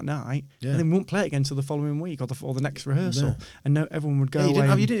learn it that night, and then we wouldn't play it again until the following week or the next rehearsal. And everyone would go away.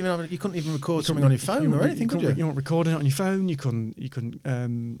 You couldn't even record something on your phone or anything, could you? You weren't recording it on your phone. You couldn't.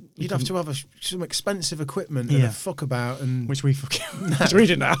 You'd have to have some expensive equipment and a fuck about, and which we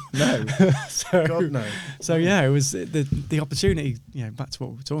did now. No, So, God no. So yeah, it was the opportunity. Back to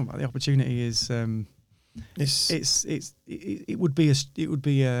what we were talking about. The opportunity is it would be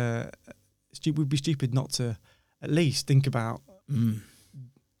stupid not to at least think about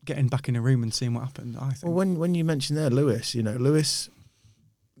getting back in a room and seeing what happened, I think. Well, when you mentioned there Lewis, Lewis,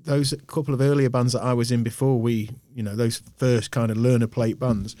 those couple of earlier bands that I was in before we, those first kind of learner plate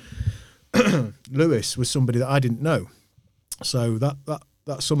bands, Lewis was somebody that I didn't know. So that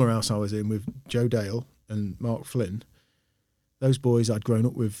summer house I was in with Joe Dale and Mark Flynn, those boys I'd grown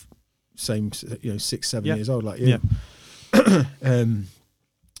up with, same 6, 7 years old like you. Yeah.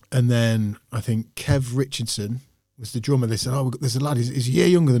 And then I think Kev Richardson was the drummer. They said, there's a lad, he's a year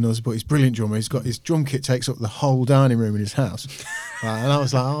younger than us, but he's a brilliant drummer. He's got his drum kit takes up the whole dining room in his house. And I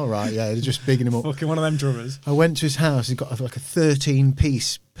was like, all right, yeah, they're just bigging him up. Fucking one of them drummers. I went to his house. He got like a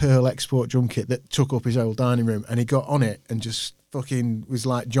 13-piece Pearl Export drum kit that took up his whole dining room, and he got on it and just fucking was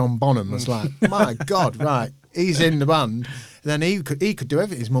like John Bonham. I was like, my God, right, he's in the band. Then he could do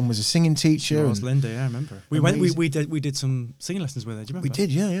everything. His mum was a singing teacher. It was Linda, yeah, I remember. We did some singing lessons with her. Do you remember? We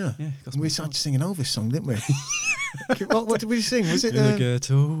did, yeah. We started singing Elvis song, didn't we? what did we sing? Was it in the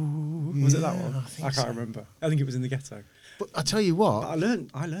ghetto? Was it that one? I can't remember. I think it was in the ghetto. But I tell you what, I learned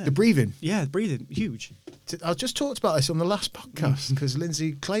the breathing. Yeah, breathing, huge. I just talked about this on the last podcast because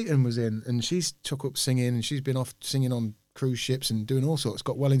Lindsay Clayton was in, and she's took up singing, and she's been off singing on cruise ships and doing all sorts.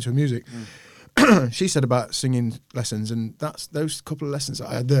 Got well into her music. She said about singing lessons, and that's those couple of lessons that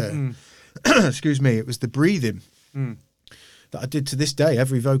I had there. Excuse me, it was the breathing that I did to this day.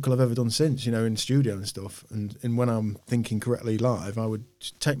 Every vocal I've ever done since, in studio and stuff. And when I'm thinking correctly live, I would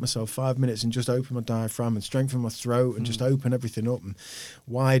take myself 5 minutes and just open my diaphragm and strengthen my throat and just open everything up and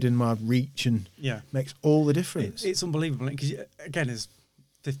widen my reach, and makes all the difference. It's unbelievable because again, as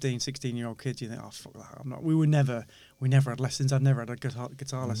 15, 16-year-old kids, you think, oh fuck that, I'm not. We never had lessons. I'd never had a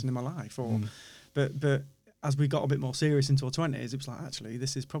guitar lesson in my life. But as we got a bit more serious into our 20s, it was like, actually,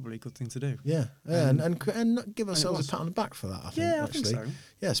 this is probably a good thing to do. Yeah, and give ourselves a pat on the back for that. I think, I think so.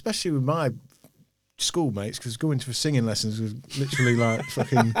 Yeah, especially with my schoolmates, because going to singing lessons was literally like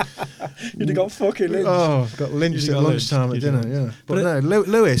fucking. You'd have got fucking lynched. Oh, got lynched at lunchtime at dinner. Yeah, but no,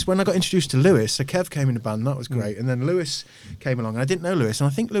 Lewis. When I got introduced to Lewis, so Kev came in the band, that was great, and then Lewis came along, and I didn't know Lewis, and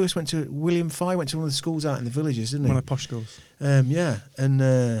I think Lewis went to William Fye, went to one of the schools out in the villages, didn't he? One of the posh schools.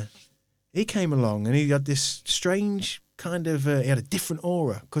 And he came along, and he had this strange kind of he had a different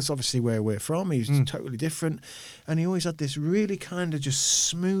aura, because obviously where we're from, he was totally different, and he always had this really kind of just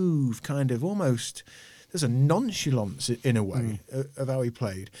smooth kind of almost, there's a nonchalance in a way of how he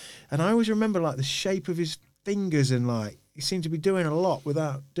played, and I always remember like the shape of his fingers, and like he seemed to be doing a lot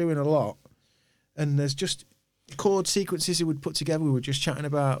without doing a lot, and there's just chord sequences he would put together. We were just chatting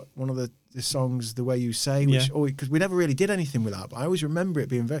about one of the songs, The Way You Say, which because we never really did anything with that, but I always remember it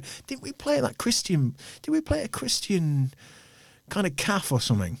being very. Did we play a Christian kind of calf or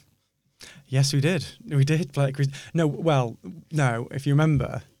something? Yes, we did. We did play a Christian. No. If you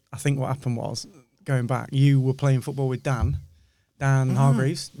remember, I think what happened was, going back, you were playing football with Dan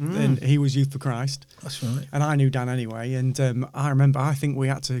Hargreaves, and he was Youth for Christ. That's right. And I knew Dan anyway, and I think we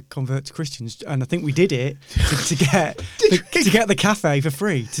had to convert to Christians, and I think we did it to get the cafe for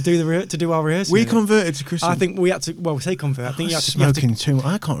free to do our rehearsal. We converted to Christians. I think we had to. Well, we say convert. I think you have to smoking too much.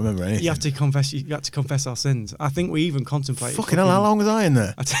 I can't remember anything. You have to confess. You have to confess our sins. I think we even contemplated. Fucking hell! How long was I in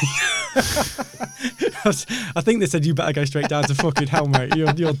there? I think they said you better go straight down to fucking hell, mate.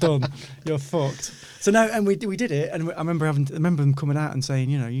 You're done. You're fucked. So no, and we did it, and I remember them coming out and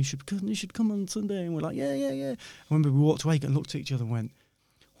saying, you should come on Sunday, and we're like, yeah. I remember we walked away and looked at each other and went,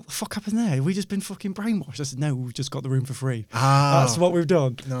 what the fuck happened there? Have we just been fucking brainwashed? I said, no, we've just got the room for free. Ah, That's what we've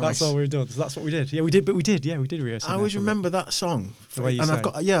done. Nice. That's all we've done. So that's what we did. Yeah, we did. But we did. Yeah, we did rehearse. I always remember that song. The way you and say I've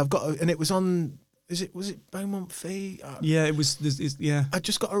got, yeah, I've got, and it was on. Was it Beaumont Fee? Yeah, it was. Yeah. I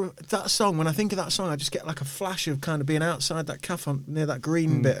just got that song. When I think of that song, I just get like a flash of kind of being outside that cafe near that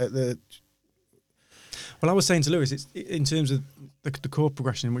green bit at the. Well, I was saying to Lewis, it's in terms of the chord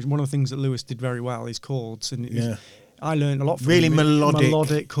progression, which one of the things that Lewis did very well is chords, and I learned a lot from really him.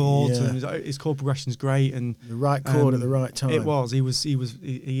 melodic chords, yeah. and his chord progression is great, and the right chord at the right time. It was.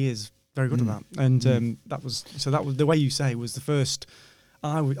 He is very good at that, and that was the way you say was the first.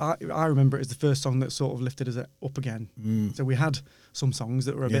 I remember it as the first song that sort of lifted us up again. So we had some songs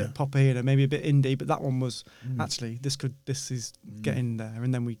that were a bit poppy and maybe a bit indie, but that one was actually this is getting there,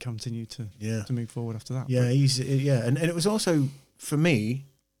 and then we continued to move forward after that. Yeah, and it was also for me.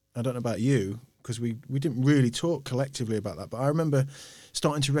 I don't know about you because we didn't really talk collectively about that, but I remember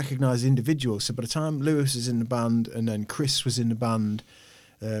starting to recognise individuals. So by the time Lewis was in the band and then Chris was in the band.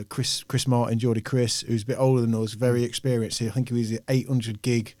 Chris Martin, Geordie Chris, who's a bit older than us, very experienced. I think he was an 800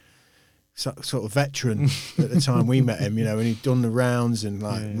 gig sort of veteran at the time we met him, you know, and he'd done the rounds and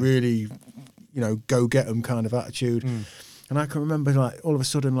really, you know, go get 'em kind of attitude. And I can remember like all of a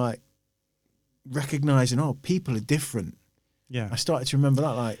sudden like recognising, oh, people are different. Yeah, I started to remember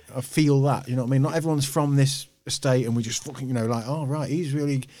that, like I feel that, you know what I mean? Not everyone's from this estate, and we just fucking, you know, like, oh right,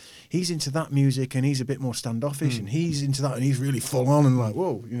 he's into that music and he's a bit more standoffish and he's into that and he's really full on and like,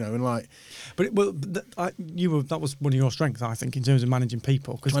 whoa, you know, and like. But that was one of your strengths, I think, in terms of managing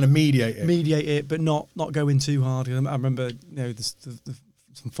people. Trying to mediate it, but not go in too hard. I remember, you know,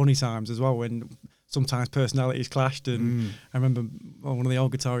 some funny times as well when sometimes personalities clashed, and I remember one of the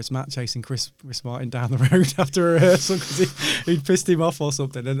old guitarists, Matt, chasing Chris Martin down the road after a rehearsal because he'd pissed him off or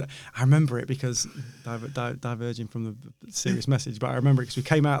something. And I remember it because diverging from the serious message, but I remember it because we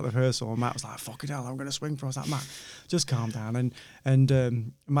came out of the rehearsal and Matt was like, "Fucking hell, I'm going to swing for us." I was like, "Matt, just calm down."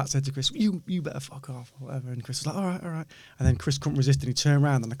 And Matt said to Chris, "You better fuck off," or whatever. And Chris was like, "All right." And then Chris couldn't resist and he turned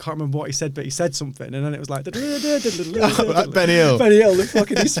around and I can't remember what he said, but he said something, and then it was like, like Benny Hill. Benny Hill,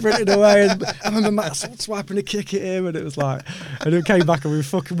 he sprinted away, and I remember Matt swiping a kick at him, and it was like, and it came back and we were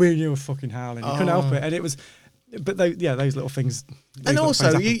fucking howling. You couldn't help it, and it was, but those little things. And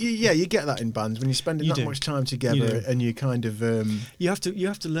also, you get that in bands when you're spending that much time together, and you kind of you have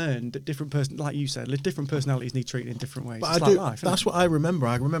to learn that different like you said, different personalities need treated in different ways. But it's like life, that's what I remember.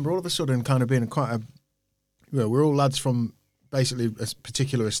 I remember all of a sudden kind of being we're all lads from basically a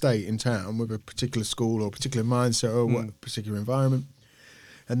particular estate in town with a particular school or a particular mindset or what particular environment,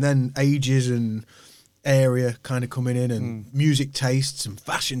 and then ages and area kind of coming in and music tastes and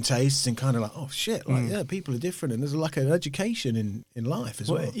fashion tastes and kind of like, oh shit, like people are different and there's like an education in life as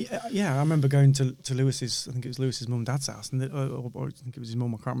well. Yeah, I remember going to Lewis's, I think it was Lewis's mum and dad's house, and or I think it was his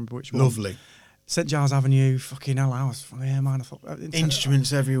mum, I can't remember which one. Lovely. St Giles Avenue, fucking hell, I was, yeah, man, I thought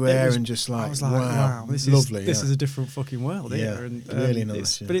instruments everywhere and just like, I was like, wow, this lovely, is a different fucking world here. And, really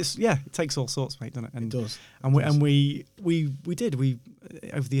nice. But it takes all sorts, mate, doesn't it? And, it does. And we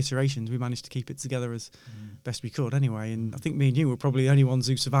over the iterations we managed to keep it together as best we could anyway. And I think me and you were probably the only ones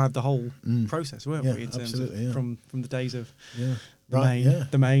who survived the whole process, weren't we? In terms of from the days of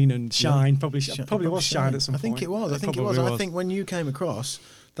the main and Shine, probably was Shine at some point. I think it was. I think when you came across,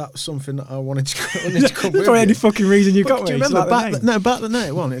 that was something that I wanted to come with. For any fucking reason you got me. Do you remember back then?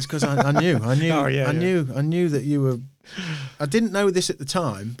 It wasn't. It's because I knew. I knew that you were. I didn't know this at the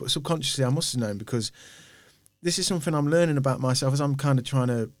time, but subconsciously I must have known, because this is something I'm learning about myself as I'm kind of trying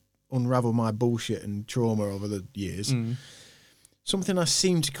to unravel my bullshit and trauma over the years. Something I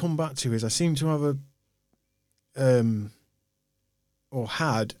seem to come back to is I seem to have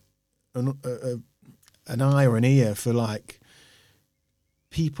had an eye or an ear for like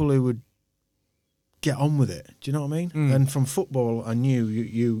people who would get on with it. Do you know what I mean? And from football, I knew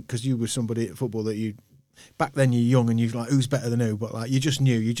you because you were somebody at football that you. Back then, you're young and you're like, who's better than who? But like, you just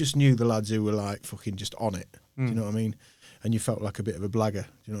knew the lads who were like fucking just on it. Do you know what I mean? And you felt like a bit of a blagger. Do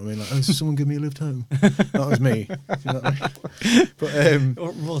you know what I mean? Like, oh, someone give me a lift home. That was me. Do you know what I mean?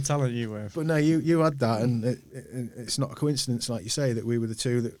 But more talent you were. But no, you had that, and it's not a coincidence, like you say, that we were the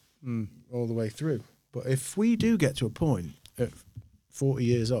two that all the way through. But if we do get to a point at 40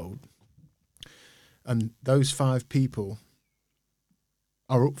 years old, and those 5 people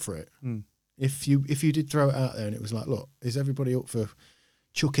are up for it. If you did throw it out there and it was like, look, is everybody up for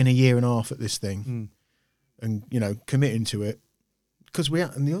chucking a year and a half at this thing and, you know, committing to it? Because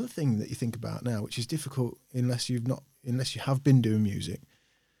and the other thing that you think about now, which is difficult unless you have been doing music,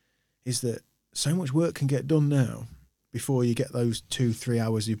 is that so much work can get done now before you get those 2-3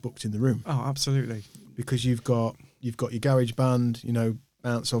 hours you've booked in the room. Oh, absolutely. Because you've got your garage band, you know,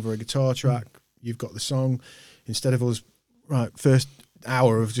 bounce over a guitar track. You've got the song. Instead of us, right, first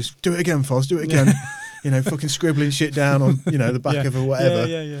hour of just do it again, Foz, do it again. Fucking scribbling shit down on, the back of or whatever.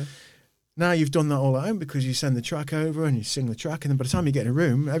 Yeah. Now you've done that all at home because you send the track over and you sing the track, and then by the time you get in a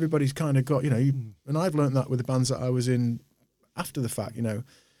room, everybody's kind of got, and I've learnt that with the bands that I was in after the fact,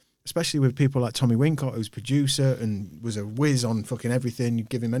 especially with people like Tommy Wincott, who's producer and was a whiz on fucking everything. You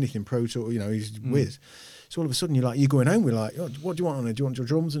give him anything Pro Tool, he's a whiz. So all of a sudden you're going home, we're like, oh, what do you want on it? Do you want your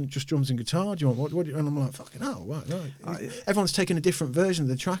drums and just drums and guitar? Do you want what? And I'm like, fucking hell, right. Everyone's taking a different version of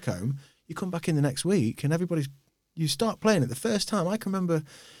the track home. You come back in the next week and you start playing it. The first time, I can remember,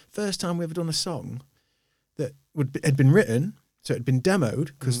 first time we ever done a song that had been written, so it had been demoed,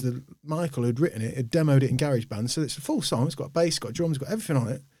 because Michael who'd written it had demoed it in GarageBand, so it's a full song, it's got bass, got drums, got everything on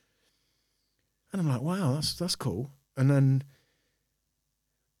it. And I'm like, wow, that's cool. And then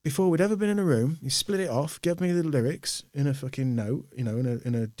before we'd ever been in a room, he split it off, gave me the lyrics in a fucking note, in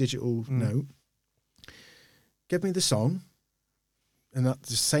a digital note, gave me the song, and that's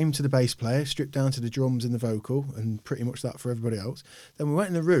the same to the bass player, stripped down to the drums and the vocal, and pretty much that for everybody else. Then we went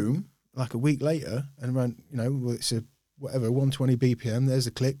in the room like a week later and went, well, it's a whatever 120 BPM. There's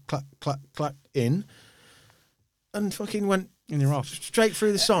a click, clack, clack, clack in, and fucking went and you're off straight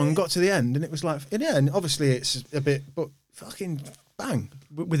through the song and got to the end, and it was like, and obviously it's a bit, but fucking bang.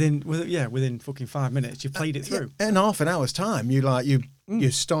 Within fucking 5 minutes, you played it through. In half an hour's time,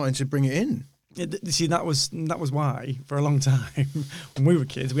 you're starting to bring it in. See, that was why for a long time when we were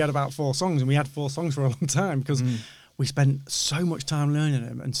kids, we had about 4 songs, and we had 4 songs for a long time because we spent so much time learning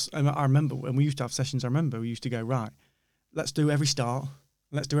them. And I remember when we used to have sessions, we used to go, right, let's do every start,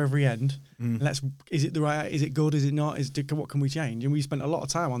 let's do every end, is it the right, is it good, is it not, what can we change? And we spent a lot of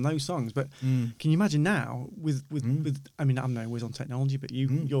time on those songs. But can you imagine now with I mean, I'm no whiz on technology, but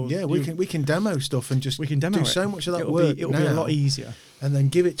we can demo stuff and just we can demo do it. So much of that work. It'll be a lot easier, and then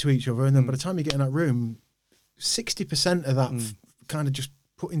give it to each other. And then by the time you get in that room, 60% of that kind of just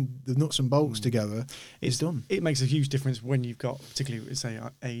putting the nuts and bolts together is done. It makes a huge difference when you've got, particularly say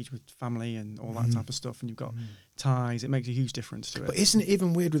age with family and all that type of stuff, and you've got ties. It makes a huge difference to it. But isn't it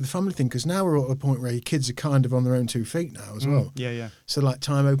even weird with the family thing? Because now we're at a point where your kids are kind of on their own 2 feet now as well. Yeah. So like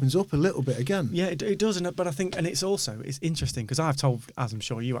time opens up a little bit again. Yeah, it does. But I think, and it's interesting because I've told, as I'm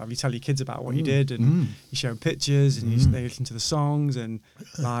sure you have, you tell your kids about what you did, and you show them pictures, and they listen to the songs, and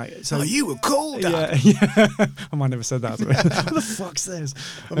like. So you were cool, Dad. Yeah. I might never said that. What the fuck's this?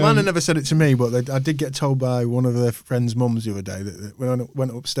 Amanda never said it to me, but I did get told by one of their friends' mums the other day that when I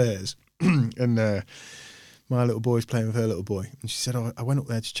went upstairs and my little boy's playing with her little boy, and she said, I went up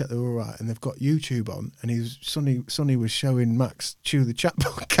there to check they were all right, and they've got YouTube on, and Sonny was showing Max Chew the Chat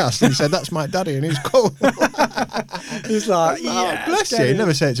podcast, and he said, that's my daddy, and he was cool. He's like, yeah, bless you. He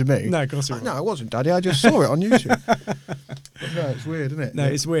never said it to me. No, of course he won't. No, I wasn't daddy, I just saw it on YouTube. But no, it's weird, isn't it? No,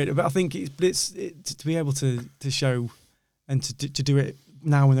 it's weird, but I think it's to be able to show and to do it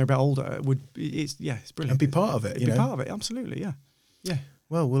now when they're a bit older it's brilliant. And be part of it, Be part of it, absolutely, yeah.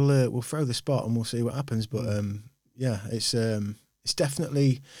 Well, we'll throw the spot and we'll see what happens. But it's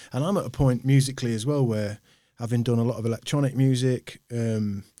definitely, and I'm at a point musically as well where, having done a lot of electronic music,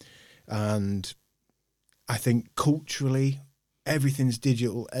 and I think culturally everything's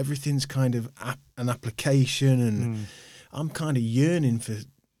digital, everything's kind of an application, and I'm kind of yearning for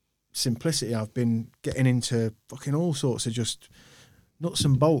simplicity. I've been getting into fucking all sorts of just nuts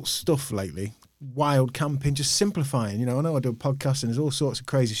and bolts stuff lately. Wild camping, just simplifying. I know I do a podcast and there's all sorts of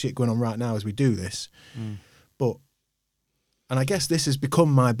crazy shit going on right now as we do this. But, and I guess this has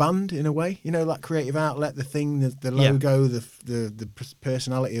become my band in a way, like creative outlet, the thing, the logo, the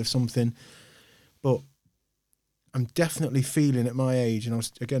personality of something. But I'm definitely feeling at my age, and I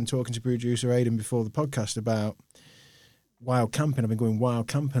was again talking to producer Aidan before the podcast about wild camping. I've been going wild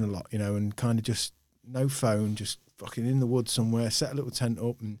camping a lot, and kind of just no phone, just fucking in the woods somewhere, set a little tent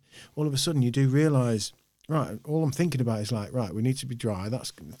up, and all of a sudden you do realise, right, all I'm thinking about is like, right, we need to be dry, that's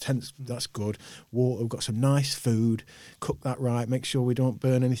good, water, we've got some nice food, cook that right, make sure we don't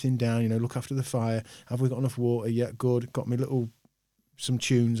burn anything down, look after the fire, have we got enough water, yeah, good, got me some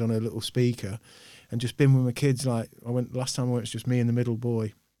tunes on a little speaker, and just been with my kids. Like, last time I went, it was just me and the middle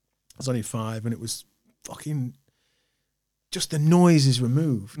boy, I was only 5, and it was fucking, just the noise is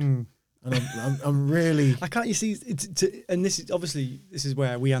removed. And I'm really. I can't. You see, and this is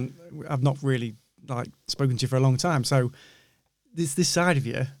where I've not really like spoken to you for a long time. So this side of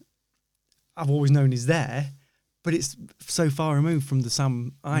you, I've always known is there, but it's so far removed from the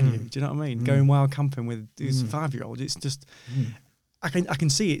Sam I knew. Do you know what I mean? Going wild camping with this 5-year-old, it's just. I can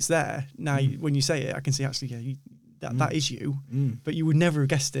see it's there now. When you say it, I can see actually. That is you, but you would never have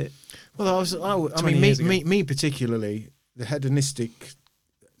guessed it. Well, me particularly, the hedonistic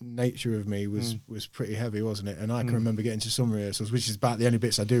nature of me was pretty heavy, wasn't it? And I can remember getting to some rehearsals, which is about the only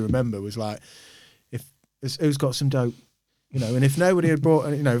bits I do remember, was like, who's got some dope, you know? And if nobody had brought,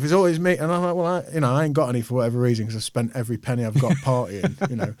 you know, if it's always me, and I'm like, well, I ain't got any for whatever reason because I spent every penny I've got partying,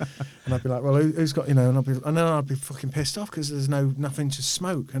 you know. And I'd be like, well, who's got, you know? And then I'd be fucking pissed off because there's nothing to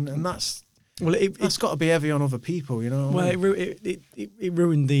smoke, and that's. Well, it's got to be heavy on other people, you know. Well, it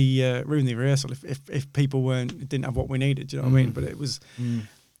ruined the rehearsal if people didn't have what we needed. Do you know what I mean? But it was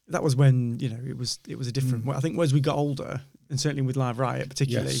that was when, you know, it was a different. I think as we got older, and certainly with Live Riot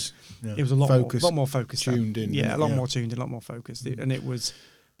particularly, it was a lot more focused, tuned in, a lot more tuned in, a lot more focused, and it was.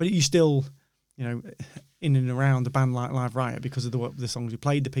 But you still, you know, in and around the band like Live Riot because of the songs we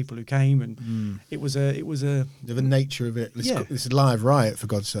played, the people who came, and it was a the nature of it. It's a Live Riot, for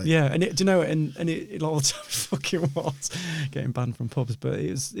God's sake. Yeah, and it, you know, and it a lot of the time fucking was getting banned from pubs, but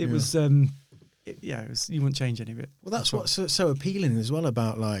it was you wouldn't change any of it. Well, that's what's so appealing as well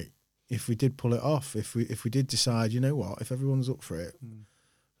about, like, if we did pull it off, if we did decide, you know what, if everyone's up for it,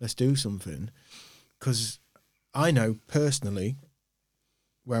 let's do something. Because I know personally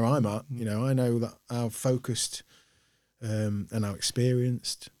where I'm at, you know, I know that how focused and how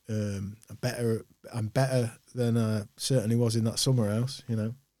experienced, I'm better than I certainly was in that summer house, you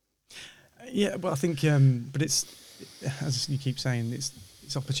know. Yeah, well, I think, but it's, as you keep saying,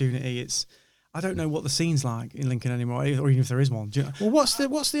 it's opportunity. I don't know what the scene's like in Lincoln anymore, or even if there is one. Do you know? Well, what's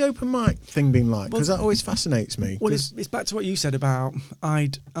the open mic thing been like? Because that always fascinates me. Well, it's back to what you said about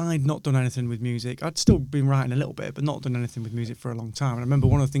I'd not done anything with music. I'd still been writing a little bit, but not done anything with music for a long time. And I remember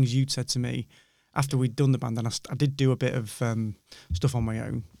one of the things you'd said to me after we'd done the band, and I did do a bit of stuff on my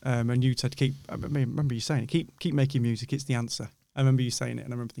own. And you said, I remember you saying, keep making music. It's the answer. I remember you saying it,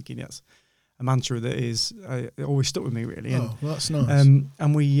 and I remember thinking, that's a mantra that it always stuck with me, really. Oh, well, that's nice.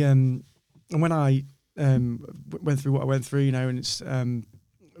 And we. And when I went through what I went through, you know, and it's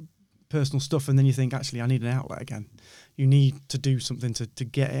personal stuff, and then you think, actually, I need an outlet again. You need to do something to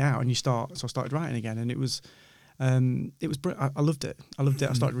get it out, and so I started writing again, and it was brilliant. I loved it. I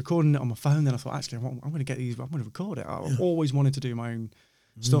started recording it on my phone, then I thought, actually, I'm going to get these. I'm going to record it. I've always wanted to do my own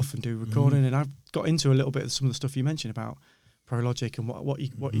stuff and do recording, and I've got into a little bit of some of the stuff you mentioned about Prologic and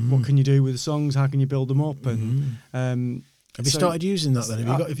what can you do with the songs, how can you build them up, and. Have you started using that then?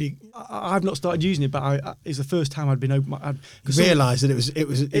 I've not started using it, but it's the first time I'd been open. I realised that it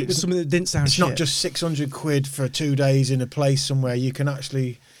was something that didn't sound. It's not just £600 for 2 days in a place somewhere. You can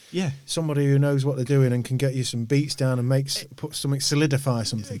actually, somebody who knows what they're doing and can get you some beats down and solidify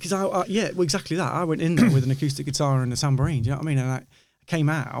something. Because exactly that. I went in there with an acoustic guitar and a tambourine. Do you know what I mean? And I came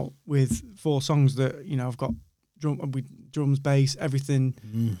out with 4 songs that, you know, I've got drums, bass, everything,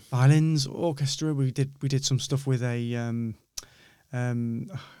 violins, orchestra. We did some stuff with a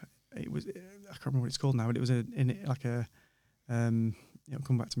it was, I can't remember what it's called now, but it was it'll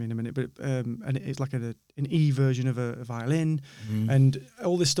come back to me in a minute, but and it's like an E version of a violin, and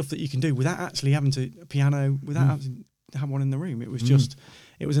all this stuff that you can do without actually having a piano, without having to have one in the room. It was just,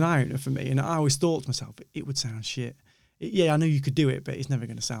 it was an eye-opener for me, and I always thought to myself, it would sound shit. I know you could do it, but it's never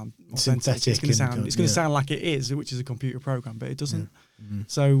going to sound authentic. It's going to sound like it is, which is a computer program, but it doesn't.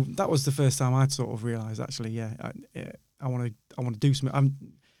 So that was the first time I'd sort of realised, actually, I want to do something.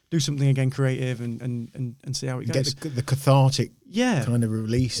 Do something again creative and see how it goes. Get the cathartic kind of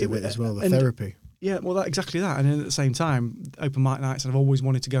release of it as well, the therapy. Yeah, well, exactly that. And then at the same time, open mic nights, I've always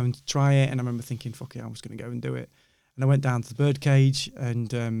wanted to go and try it. And I remember thinking, fuck it, I was going to go and do it. And I went down to the Birdcage and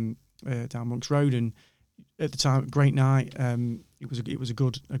down Monks Road, and at the time, great night. It was a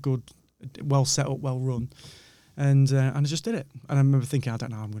good, well set up, well run, and I just did it. And I remember thinking, I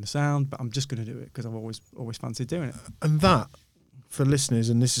don't know how I'm going to sound, but I'm just going to do it because I've always fancied doing it. And that, for listeners,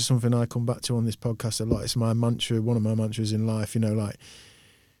 and this is something I come back to on this podcast a lot. It's my mantra, one of my mantras in life. You know, like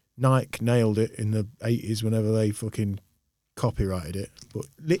Nike nailed it in the 80s whenever they fucking copyrighted it, but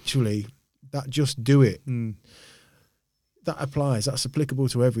literally that just do it. That applies. That's applicable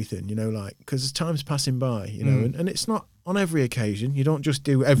to everything, you know, like, because as time's passing by, you know, and it's not on every occasion. You don't just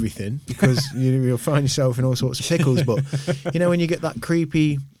do everything because you'll find yourself in all sorts of pickles. But, you know, when you get that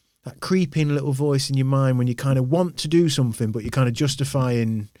creeping little voice in your mind when you kind of want to do something, but you're kind of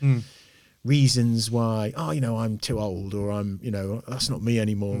justifying reasons why, you know, I'm too old, or I'm, you know, that's not me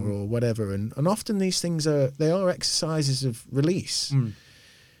anymore, or whatever. And often these things are exercises of release.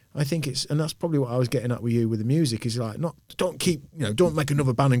 I think and that's probably what I was getting at with you with the music, is like, don't make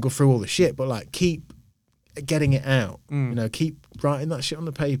another band and go through all the shit, but like keep getting it out, you know, keep writing that shit on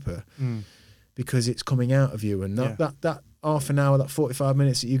the paper because it's coming out of you. And that half an hour, that 45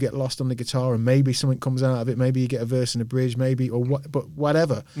 minutes that you get lost on the guitar and maybe something comes out of it, maybe you get a verse and a bridge, maybe, or what, but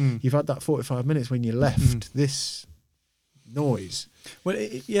whatever, you've had that 45 minutes when you left this noise. Well,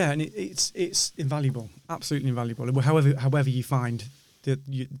 and it's invaluable, absolutely invaluable. However you find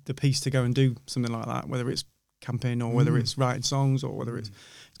the piece to go and do something like that, whether it's camping or whether it's writing songs or whether it's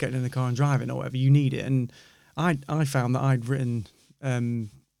getting in the car and driving or whatever, you need it. And I found that I'd written in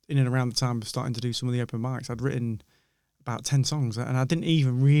and around the time of starting to do some of the open mics, I'd written about 10 songs, and I didn't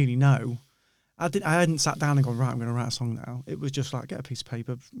even really know. I hadn't sat down and gone, right, I'm going to write a song now. It was just like, get a piece of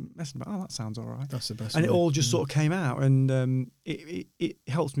paper, messing about, that sounds all right. That's the best. And way. it all just sort of came out, and it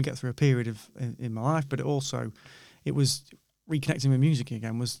helped me get through a period in my life, but it was reconnecting with music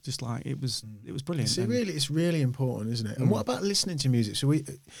again was just like, it was brilliant. It's really important, isn't it? And what about listening to music? So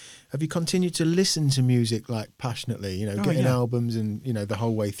have you continued to listen to music like passionately, getting albums and, the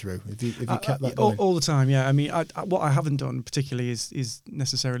whole way through? Have you kept that going? All the time, yeah. I mean, what I haven't done particularly is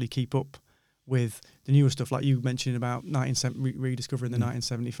necessarily keep up with the newer stuff, like you mentioned about rediscovering the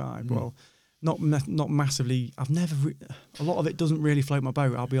 1975. Well, not massively. I've never. A lot of it doesn't really float my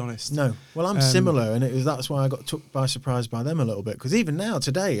boat. I'll be honest. No. Well, I'm similar, and that's why I got took by surprise by them a little bit. Because even now,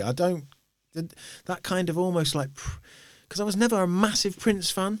 today, I don't. That kind of almost like, because I was never a massive Prince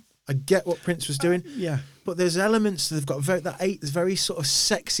fan. I get what Prince was doing, but there's elements that they've got very sort of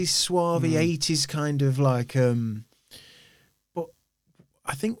sexy, suave 80s kind of like. But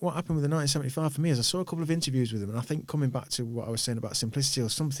I think what happened with the 1975 for me is I saw a couple of interviews with them, and I think coming back to what I was saying about simplicity or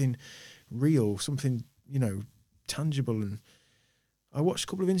something real, something tangible, and I watched a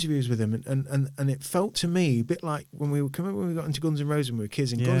couple of interviews with him, and it felt to me a bit like when we got into Guns N' Roses when we were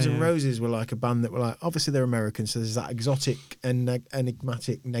kids, and Guns N' Roses were like a band that were like, obviously they're American, so there's that exotic and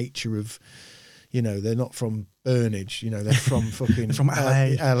enigmatic nature of, they're not from Burnage, they're from fucking from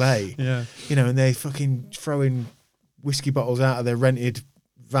LA, and they fucking throwing whiskey bottles out of their rented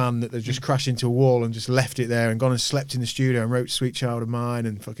van that they've just crashed into a wall and just left it there and gone and slept in the studio and wrote Sweet Child of Mine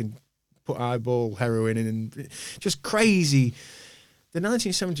and fucking put eyeball heroin in and just crazy. The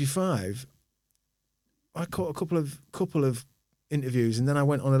 1975, I caught a couple of interviews, and then I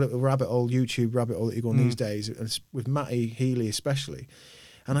went on a little YouTube rabbit hole that you go on these days, with Matty Healy especially,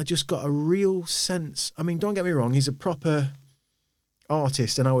 and I just got a real sense. I mean, don't get me wrong, he's a proper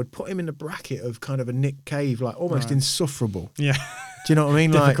artist, and I would put him in the bracket of kind of a Nick Cave, like almost insufferable. Yeah. Do you know what I mean?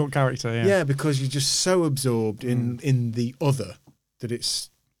 Difficult character, yeah. Yeah, because you're just so absorbed in the other that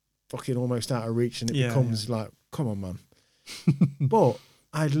it's fucking almost out of reach, and it becomes like, come on, man. But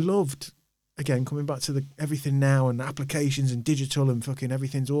I loved, again, coming back to the everything now and applications and digital and fucking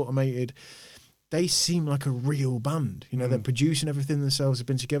everything's automated. They seem like a real band. They're producing everything themselves. They've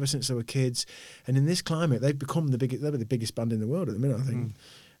been together since they were kids, and in this climate, they've become the biggest band in the world at the minute, I think.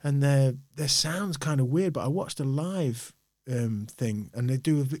 And their sound's kind of weird. But I watched a live thing, and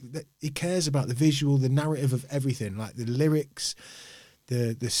he cares about the visual, the narrative of everything, like the lyrics,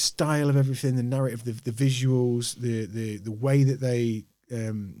 the style of everything, the narrative, the visuals, the way that they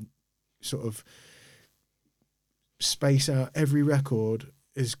sort of space out every record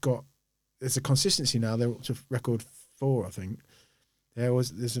there's a consistency now. They're up to record 4, I think.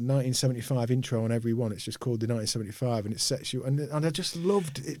 There's a 1975 intro on every one. It's just called the 1975, and it sets you. And I just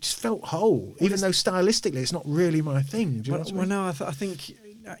loved it. Just felt whole, even though stylistically it's not really my thing. Do you know what I mean? No, I think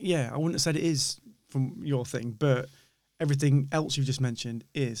I wouldn't have said it is from your thing, but everything else you've just mentioned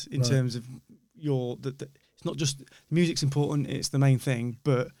is in terms of it's not just music's important, it's the main thing,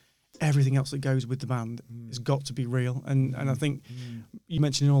 but everything else that goes with the band has got to be real. And I think you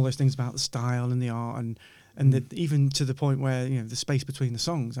mentioned all those things about the style and the art and even to the point where the space between the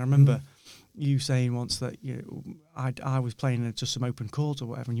songs. I remember you saying once that I was playing just some open chords or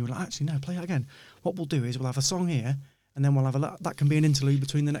whatever, and you were like, actually no, play it again. What we'll do is we'll have a song here, and then we'll have that can be an interlude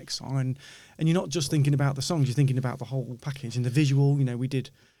between the next song, and you're not just thinking about the songs, you're thinking about the whole package and the visual. We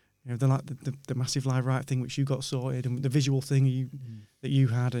did the massive Live Right thing which you got sorted, and the visual thing that you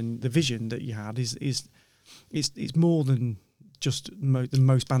had, and the vision that you had is it's more than just the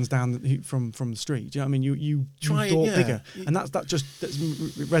most bands down from the street. Do you know what I mean? You thought bigger, and that's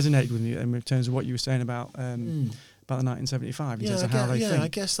resonated with me in terms of what you were saying about the 1975 in terms of how they think. I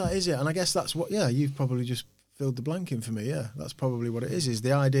guess that is it, and I guess that's what you've probably just filled the blank in for me. Yeah, that's probably what it is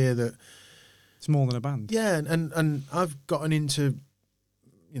the idea that it's more than a band. Yeah, and I've gotten into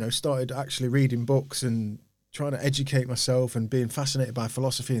started actually reading books and trying to educate myself and being fascinated by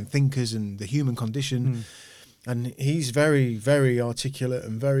philosophy and thinkers and the human condition. And he's very, very articulate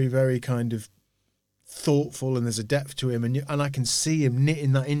and very, very kind of thoughtful, and there's a depth to him, and I can see him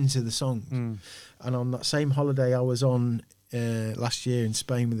knitting that into the songs. And on that same holiday I was on last year in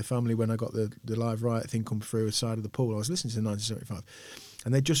Spain with the family, when I got the Live Riot thing come through the side of the pool, I was listening to the 1975,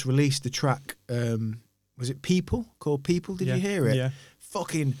 and they just released the track, was it People? Called People? Did you hear it? Yeah.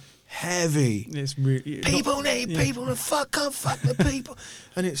 Fucking heavy. It's really People need people to fuck the people,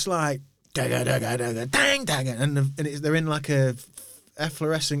 and it's like dagga, dagga, dagga, dang, dagga, and they're in like a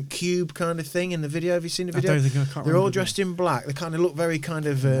efflorescent cube kind of thing in the video. Have you seen the video? I don't think I can't. They're all remember dressed in black. They kind of look very kind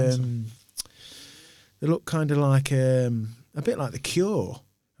of. They look kind of like a bit like The Cure,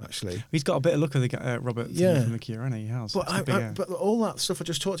 actually. He's got a bit of look of the Robert from The Cure, hasn't he? He has. But all that stuff I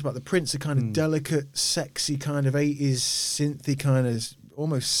just talked about, the Prince, the kind of delicate, sexy kind of 80s synthy kind of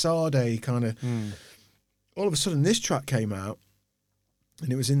almost Sade kind of. All of a sudden, this track came out,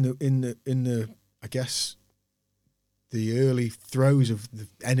 and it was in the I guess the early throes of the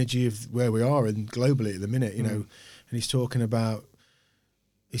energy of where we are and globally at the minute, you know. And he's talking about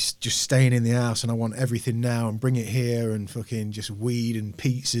it's just staying in the house and I want everything now and bring it here and fucking just weed and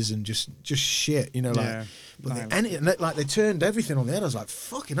pizzas and just shit, you know, like. But like they turned everything on the head. I was like,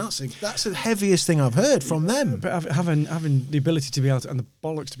 fucking, that's the heaviest thing I've heard from them. But having the ability to be able to, and the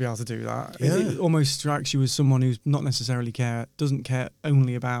bollocks to be able to do that, it almost strikes you as someone who's not necessarily doesn't care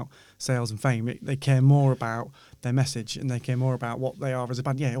only about sales and fame. They care more about their message and they care more about what they are as a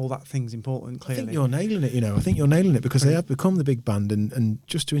band. Yeah, all that thing's important, clearly. I think you're nailing it, you know. I think you're nailing it because they have become the big band. And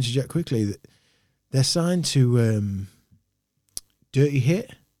just to interject quickly, they're signed to Dirty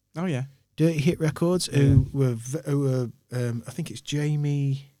Hit. Oh, yeah. Dirty Hit Records, who were I think it's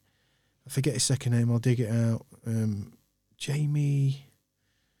Jamie, I forget his second name, I'll dig it out. Jamie,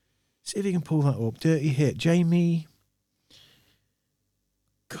 see if you can pull that up. Dirty Hit, Jamie,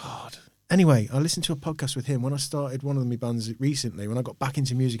 God. Anyway, I listened to a podcast with him when I started one of my bands recently. When I got back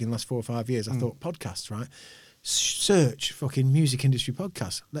into music in the last 4 or 5 years, I thought, podcasts, right? Search fucking music industry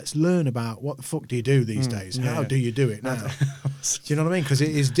podcasts. Let's learn about what the fuck do you do these days? How do you do it now? Do you know what I mean? Because it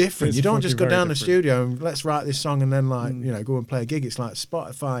is different. You don't just go down the studio and let's write this song and then you know, go and play a gig. It's like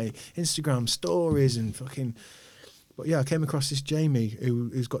Spotify, Instagram stories and fucking. But yeah, I came across this Jamie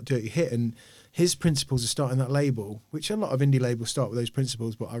who's got Dirty Hit, and his principles of starting that label, which a lot of indie labels start with those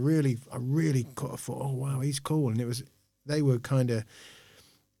principles, but I really thought, oh wow, he's cool. And they were kind of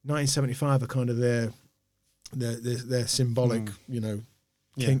 1975 are kind of their symbolic, you know,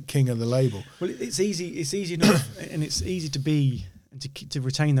 king of the label. Well, it's easy enough, and it's easy to be and to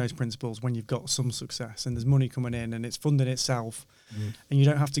retain those principles when you've got some success and there's money coming in and it's funding itself, and you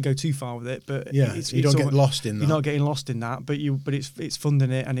don't have to go too far with it. But you don't get lost in that. You're not getting lost in that, but it's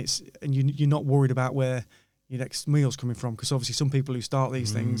funding it, and you're not worried about where your next meal's coming from, because obviously some people who start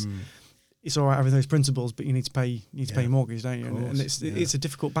these things. It's all right having those principles, but you need to pay your mortgage, don't you? And it's a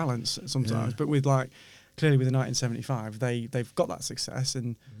difficult balance sometimes. But with clearly with the 1975, they've got that success,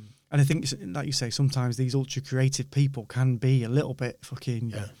 and I think, like you say, sometimes these ultra creative people can be a little bit fucking.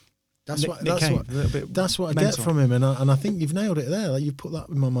 Yeah. That's what I get from him, and I think you've nailed it there. Like, you've put that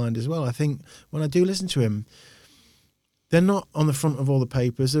in my mind as well. I think when I do listen to him, they're not on the front of all the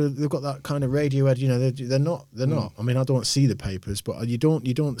papers. They've got that kind of Radiohead. You know, they're not. I mean, I don't see the papers, but you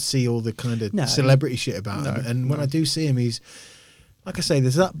don't see all the kind of celebrity shit about him. And when I do see him, he's, like I say,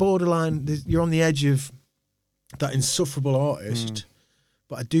 there's that borderline. You're on the edge of that insufferable artist,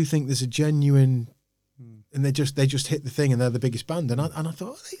 but I do think there's a genuine. And they just hit the thing, and they're the biggest band. And I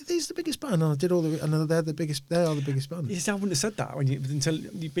thought, these are the biggest band. And I did and they're the biggest. They are the biggest band. Yes, I wouldn't have said that but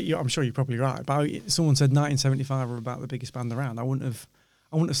I'm sure you're probably right. But someone said 1975 were about the biggest band around. I wouldn't have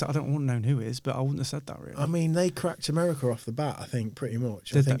said. I wouldn't have known who is, but I wouldn't have said that really. I mean, they cracked America off the bat. I think pretty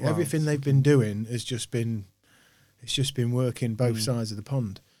much. I think everything they've been doing has just been, it's just been working both sides of the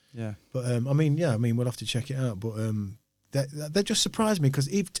pond. Yeah. But I mean, we'll have to check it out. But they just surprised me, because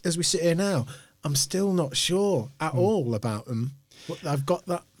as we sit here now, I'm still not sure at all about them. But I've got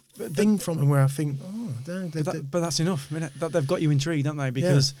that thing from them where I think, but that's enough. I mean, they've got you intrigued, haven't they?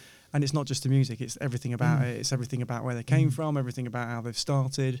 Because, and it's not just the music; it's everything about it. It's everything about where they came from, everything about how they've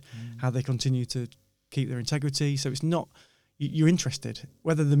started, how they continue to keep their integrity. So it's not. You're interested.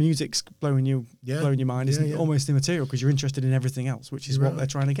 Whether the music's blowing your mind is almost immaterial, because you're interested in everything else, which is what they're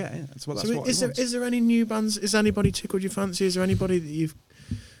trying to get. Is there any new bands? Is anybody tickled your fancy? Is there anybody that you've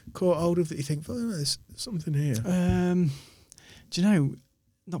caught hold of that you think, there's something here? Do you know?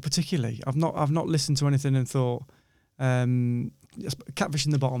 Not particularly. I've not listened to anything and thought. Catfish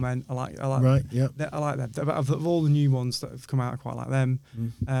in the Bottlemen. I like. Right. Yeah. I like them. Of all the new ones that have come out, I quite like them.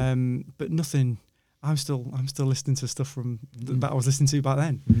 But nothing. I'm still listening to stuff from that I was listening to back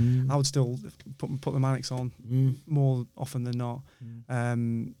then. I would still put the Manics on more often than not.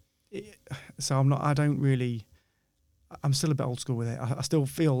 So I'm not. I don't really. I'm still a bit old school with it. I still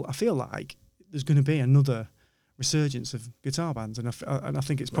feel like there's going to be another resurgence of guitar bands, and I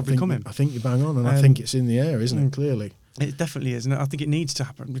think it's probably coming. I think you bang on, and I think it's in the air, isn't it? Clearly, it definitely is, and I think it needs to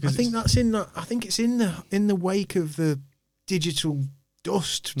happen, because I think it's in the wake of the digital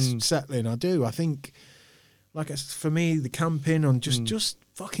dust settling. I do. I think, like for me, the camping on just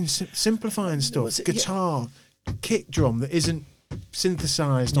fucking simplifying stuff. Guitar, kick drum that isn't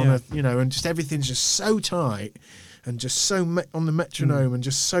synthesized on a, you know, and just everything's just so tight and just so on the metronome and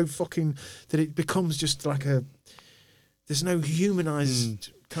just so fucking that it becomes just like there's no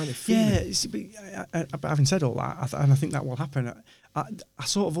humanized kind of feeling. Yeah, but having said all that, and I think that will happen, I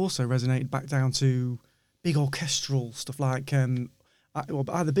sort of also resonated back down to big orchestral stuff like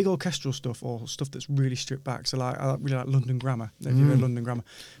either big orchestral stuff or stuff that's really stripped back. So like I really like London Grammar. If you heard London Grammar,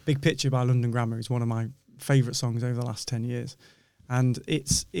 Big Picture by London Grammar is one of my favourite songs over the last 10 years, and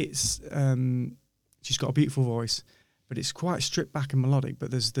it's she's got a beautiful voice, but it's quite stripped back and melodic.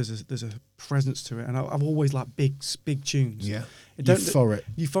 But there's a presence to it, and I've always liked big tunes. Yeah,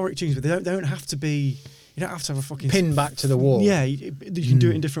 euphoric tunes, but they don't have to be. You don't have to have a fucking pin back to the wall. Yeah, you can do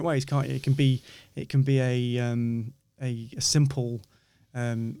it in different ways, can't you? It can be a simple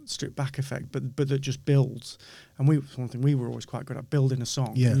stripped back effect, but that just builds. And one thing we were always quite good at, building a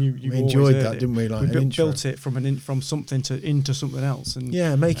song. Yeah, you we enjoyed that, didn't we? Like we built it from something into something else, and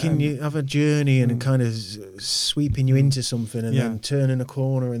making you have a journey and kind of sweeping you into something, and then turning a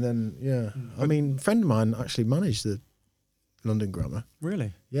corner, and then I mean, a friend of mine actually managed the London Grammar.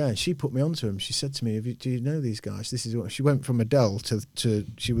 Really? Yeah, she put me onto him. She said to me, "Do you know these guys? This is what." She went from Adele to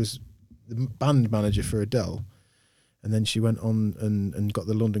she was the band manager for Adele, and then she went on and got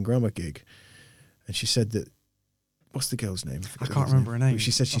the London Grammar gig, and she said that. What's the girl's name? I can't remember her name. She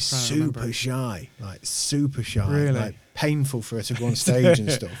said she's super shy, Really? like painful for her to go on stage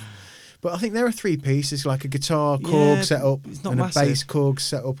and stuff. But I think there are 3 pieces, like a guitar Korg setup and massive. A bass Korg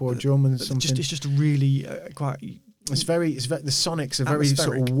setup or a drum and something. It's just a really quite. It's very. The sonics are very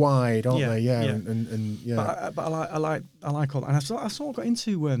sort of wide, aren't they? Yeah, yeah. And yeah. But I like all that, and I sort of got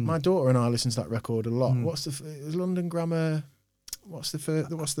into. My daughter and I listen to that record a lot. What's the London Grammar? What's the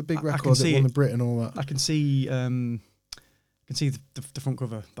big record that won the Brit and all that? I can see the front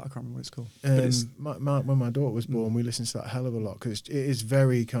cover, but I can't remember what it's called. When my daughter was born, we listened to that a hell of a lot because it is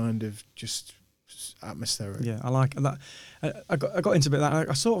very kind of just atmospheric. Yeah, I like that. I got into a bit of that.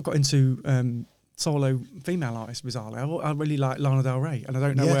 I sort of got into solo female artists bizarrely. I really like Lana Del Rey, and I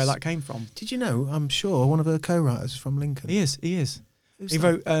don't know where that came from. Did you know? I'm sure one of her co-writers is from Lincoln. He is. He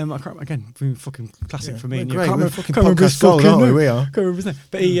wrote I can't again fucking classic for me. Great. We're fucking podcast gold, aren't we? We are. Can't remember his name.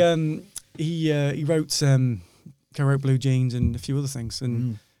 But he wrote co-wrote Blue Jeans and a few other things.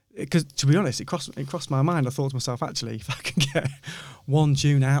 And because to be honest, it crossed my mind. I thought to myself, actually, if I can get one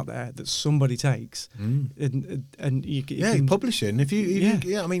tune out there that somebody takes, and you can, publishing. If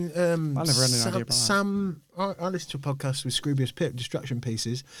you I mean, I never had an idea about Sam. I listened to a podcast with Scroobius Pip, Distraction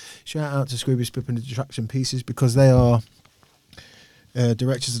Pieces. Shout out to Scroobius Pip and the Distraction Pieces because they are.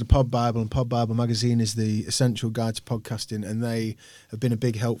 Directors of the Pod Bible, and Pod Bible magazine is the essential guide to podcasting, and they have been a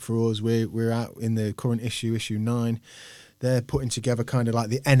big help for us. We're out in the current issue 9. They're putting together kind of like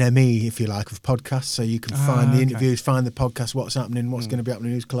the NME, if you like, of podcasts, so you can find the interviews, find the podcast, what's happening, what's going to be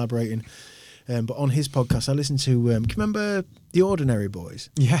happening, who's collaborating. But on his podcast, I listened to. Can you remember The Ordinary Boys?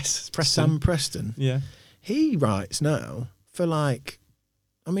 Yes, Preston. Sam Preston. Yeah, he writes now for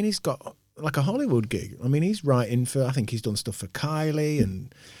he's got. Like a Hollywood gig. I mean, he's writing for. I think he's done stuff for Kylie,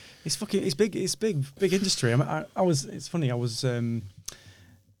 and it's big industry. I mean, I was. It's funny. I was,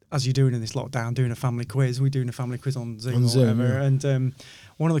 as you're doing in this lockdown, doing a family quiz. We're doing a family quiz on Zoom, and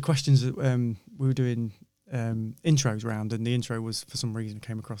one of the questions that we were doing intros round, and the intro was for some reason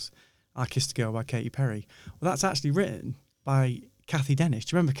came across "I Kissed a Girl" by Katy Perry. Well, that's actually written by Kathy Dennis.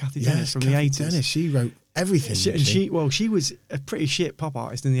 Do you remember Kathy Dennis from the 80s? Dennis, she wrote everything. She was a pretty shit pop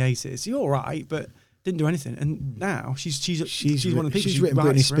artist in the 80s. You're all right, but didn't do anything. And now she's one of the people. She's written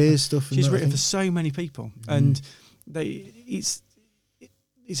Britney Spears stuff. She's written for so many people, and it's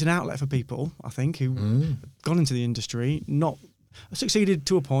an outlet for people, I think, who gone into the industry, not succeeded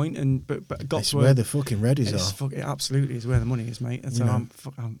to a point, but got it's to where the fucking Reddies are. It absolutely is where the money is, mate. And so I'm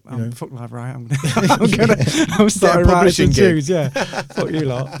fuck live, right? I'm starting writing some tunes, yeah. Fuck you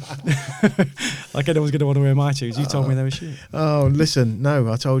lot. Like anyone's gonna want to wear my tunes. You told me they were shit. Oh, listen, no,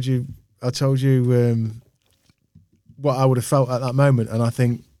 I told you what I would have felt at that moment, and I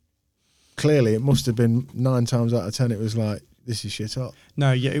think clearly it must have been 9 times out of 10. It was like, this is shit up.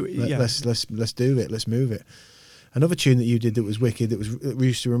 No, let's do it. Let's move it. Another tune that you did that was wicked, that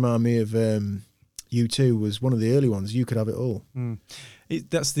used to remind me of U2, was one of the early ones. You Could Have It All.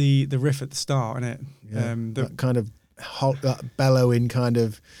 That's the riff at the start, isn't it? Yeah, that kind of that bellowing kind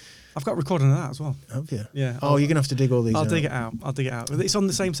of I've got a recording of that as well. Have you? Yeah. Oh, you're going to have to dig all these I'll out. dig it out. It's on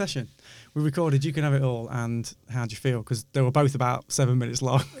the same session. We recorded You Can Have It All and How'd You Feel? Because they were both about 7 minutes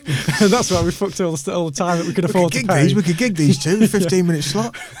long. And that's why we fucked all the time that we could afford to pay. We could gig these two, 15-minute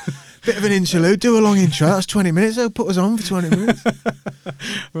slot. Bit of an interlude, do a long intro, that's 20 minutes, they'll put us on for 20 minutes. I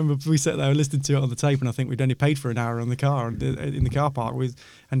remember we sat there and listened to it on the tape, and I think we'd only paid for an hour in the car, in the car park,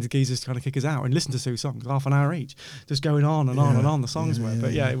 and the geezers kind of kick us out and listen to 2 songs, half an hour each, just going on and on and on, the songs were.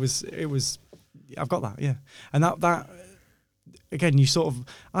 But it was, I've got that, yeah. And that again,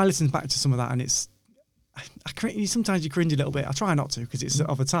 I listened back to some of that, and it's, sometimes you cringe a little bit. I try not to, because it's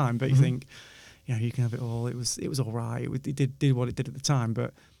of a time, but you think, You Can Have It All, it was all right, it did what it did at the time,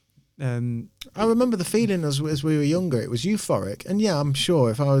 but I remember the feeling as we were younger. It was euphoric, and I'm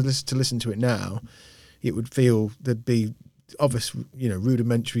sure if I was to listen to it now, it would feel there'd be obvious,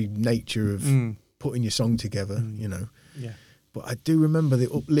 rudimentary nature of putting your song together, Yeah. But I do remember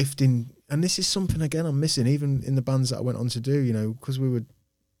the uplifting, and this is something again I'm missing, even in the bands that I went on to do, because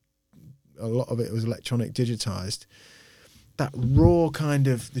a lot of it was electronic, digitized. That raw kind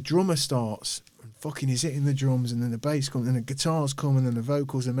of, the drummer starts. Fucking he's hitting the drums, and then the bass comes, and the guitars come, and then the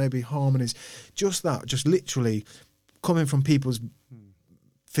vocals, and maybe harmonies. Just literally coming from people's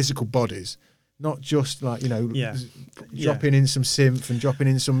physical bodies, not just like dropping in some synth and dropping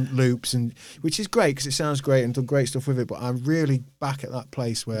in some loops, and which is great because it sounds great and done great stuff with it. But I'm really back at that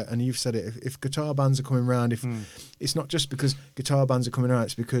place where, and you've said it, if guitar bands are coming around, if it's not just because guitar bands are coming around,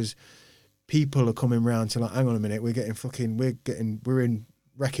 it's because people are coming around to like, hang on a minute, we're in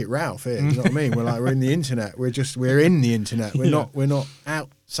Wreck-It Ralph here, you know what I mean? We're in the internet. We're in the internet. We're not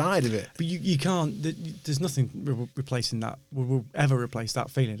outside of it. But you can't. There's nothing replacing that. Will ever replace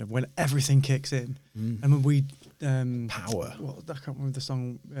that feeling of when everything kicks in. And when we Power. Well, I can't remember the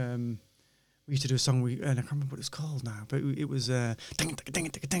song. We used to do a song. And I can't remember what it's called now. But it was ding ding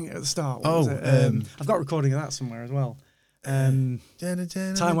ding ding at the start. What was it? I've got a recording of that somewhere as well. Time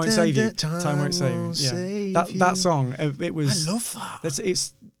Won't Save You. Time Won't Save You. Yeah. That song. It was. I love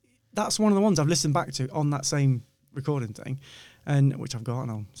that. That's one of the ones I've listened back to on that same recording thing, and which I've got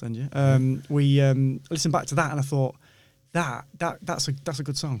and I'll send you. We listened back to that and I thought that's a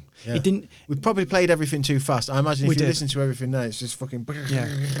good song. Yeah. It didn't. We probably played everything too fast. I imagine if you listen to everything now, it's just fucking. Yeah.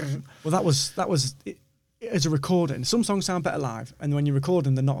 Well, that was it, as a recording. Some songs sound better live, and when you record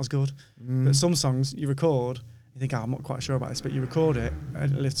them, they're not as good. But some songs you record. You think, I'm not quite sure about this, but you record it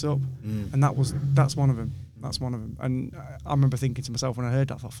and it lifts up, and that's one of them. That's one of them. And I remember thinking to myself when I heard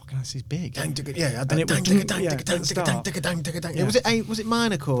that, I thought, fucking, this is big. Yeah, and it was was it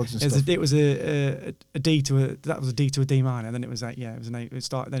minor chords and stuff? It was a D to a D to a D minor, and then it was it was an A. It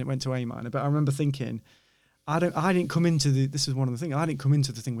started, then it went to A minor. But I remember thinking, I didn't come into this is one of the things. I didn't come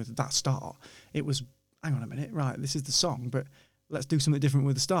into the thing with that start. It was, hang on a minute, right? This is the song, but let's do something different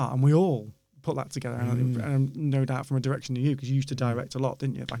with the start, and we all put that together, and no doubt from a direction to you, because you used to direct a lot,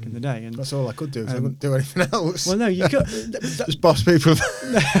 didn't you, back in the day? And that's all I could do. I couldn't do anything else. Well, no, you could just boss people.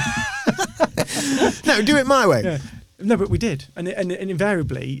 No, do it my way. Yeah. No, but we did, and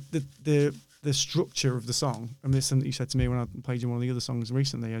invariably the structure of the song, and this is something you said to me when I played you one of the other songs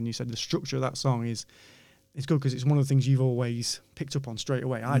recently, and you said the structure of that song is good because it's one of the things you've always picked up on straight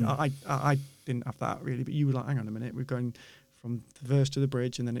away. I didn't have that really, but you were like, hang on a minute, we're going from the verse to the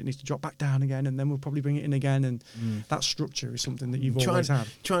bridge, and then it needs to drop back down again, and then we'll probably bring it in again, and that structure is something that you've always had.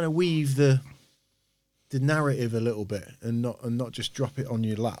 Trying to weave the narrative a little bit, and not just drop it on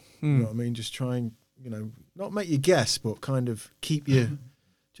your lap. You know what I mean? Just try and not make you guess, but kind of keep you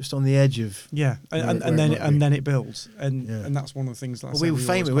just on the edge of and then it builds, and that's one of the things. Like we were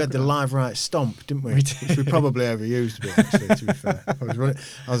famous. We had the Live Right Stomp, didn't we? Which we probably overused a bit. Actually, to be fair,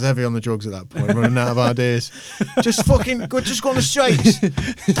 I was heavy on the drugs at that point, running out of ideas. Just fucking good. Just go on the straights.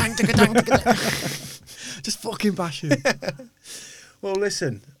 Just fucking bash it. Well,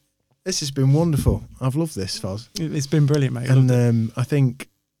 listen, this has been wonderful. I've loved this, Foz. It's been brilliant, mate. And I think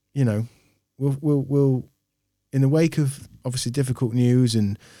we'll in the wake of obviously difficult news,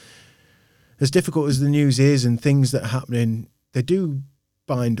 and as difficult as the news is and things that are happening, they do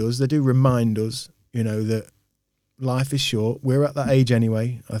bind us, they do remind us, that life is short. We're at that age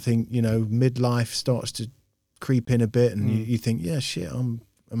anyway. I think, midlife starts to creep in a bit, and you think, yeah, shit, I'm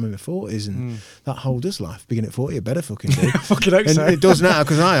in my 40s, and that whole does life. Being at 40, it better fucking do. Fucking hope so. It does now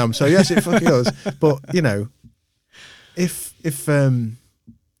because I am. So yes, it fucking does. But if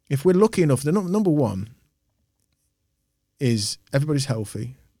we're lucky enough, the number one is everybody's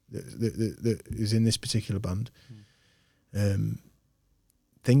healthy that is in this particular band.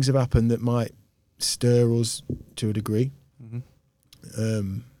 Things have happened that might stir us to a degree.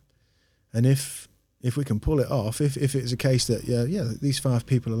 And if if we can pull it off, if it's a case that these 5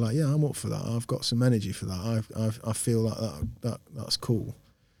 people are like, yeah, I'm up for that. I've got some energy for that. I feel like that's cool.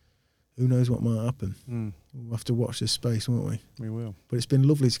 Who knows what might happen? We'll have to watch this space, won't we? We will. But it's been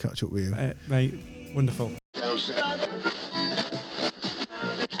lovely to catch up with you. Mate, wonderful.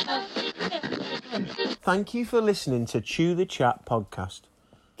 Thank you for listening to Chew the Chat podcast.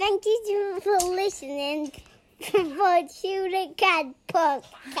 Thank you for listening for Chew the Cat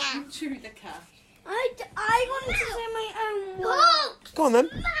podcast. Chew the cat. I want to say my own words. Go on then.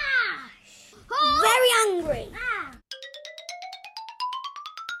 Very angry.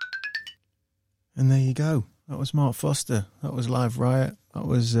 And there you go. That was Mark Foster. That was Live Riot. That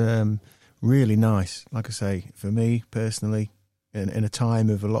was really nice. Like I say, for me personally, in a time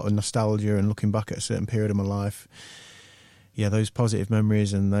of a lot of nostalgia and looking back at a certain period of my life, yeah, those positive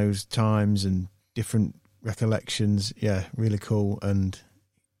memories and those times and different recollections, yeah, really cool. And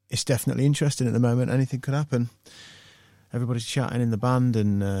it's definitely interesting at the moment. Anything could happen. Everybody's chatting in the band,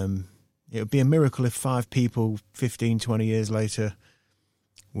 and it would be a miracle if 5 people 15, 20 years later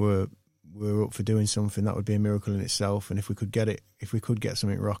were up for doing something. That would be a miracle in itself. And if we could get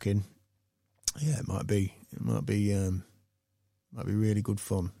something rocking, yeah, it might be really good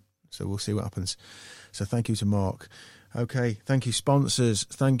fun. So we'll see what happens. So thank you to Mark. Okay, thank you sponsors.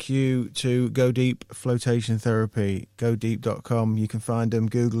 Thank you to Go Deep Flotation Therapy, godeep.com. You can find them,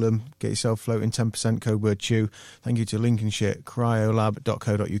 Google them, get yourself floating, 10% code word chew. Thank you to Lincolnshire,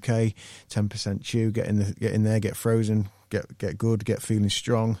 cryolab.co.uk, 10% chew. Get in there, get frozen, get good, get feeling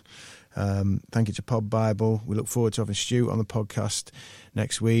strong. Thank you to Pod Bible. We look forward to having Stu on the podcast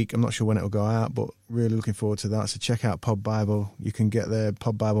next week. I'm not sure when it will go out, but really looking forward to that. So check out Pod Bible. You can get there,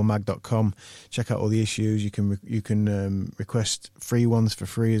 podbiblemag.com. Check out all the issues. You can request free ones for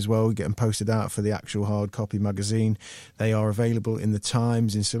free as well. Get them posted out for the actual hard copy magazine. They are available in the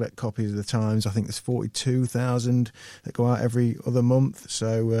Times, in select copies of the Times. I think there's 42,000 that go out every other month.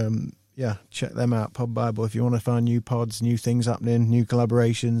 So yeah, check them out, Pod Bible. If you want to find new pods, new things happening, new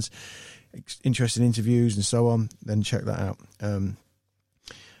collaborations, interesting interviews and so on, then check that out.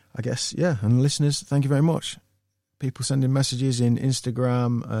 I guess, yeah, and listeners, thank you very much. People sending messages in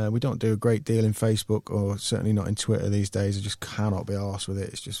Instagram. We don't do a great deal in Facebook, or certainly not in Twitter these days. I just cannot be arsed with it.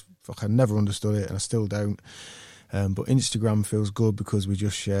 It's just, I never understood it, and I still don't. But Instagram feels good because we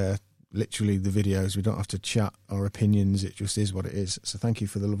just share literally the videos. We don't have to chat our opinions. It just is what it is. So thank you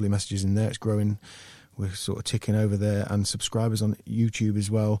for the lovely messages in there. It's growing. We're sort of ticking over there, and subscribers on YouTube as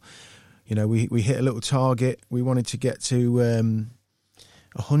well. You know, we hit a little target. We wanted to get to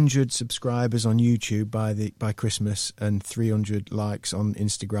 100 subscribers on YouTube by Christmas, and 300 likes on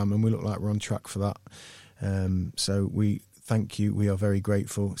Instagram, and we look like we're on track for that. So we thank you. We are very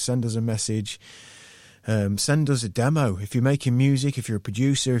grateful. Send us a message. Send us a demo. If you're making music, if you're a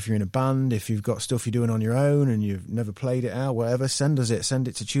producer, if you're in a band, if you've got stuff you're doing on your own and you've never played it out, whatever, send us it. Send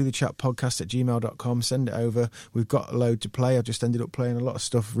it to chewthechatpodcast@gmail.com. Send it over. We've got a load to play. I've just ended up playing a lot of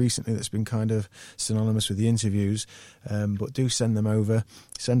stuff recently that's been kind of synonymous with the interviews. But do send them over.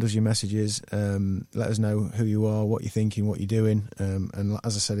 Send us your messages. Let us know who you are, what you're thinking, what you're doing. And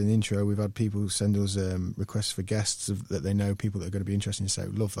as I said in the intro, we've had people send us requests for guests that they know, people that are going to be interested. So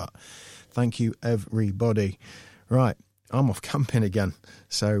love that. Thank you, everybody. Right, I'm off camping again.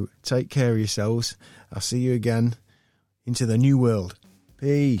 So take care of yourselves. I'll see you again into the new world.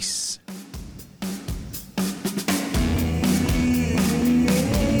 Peace.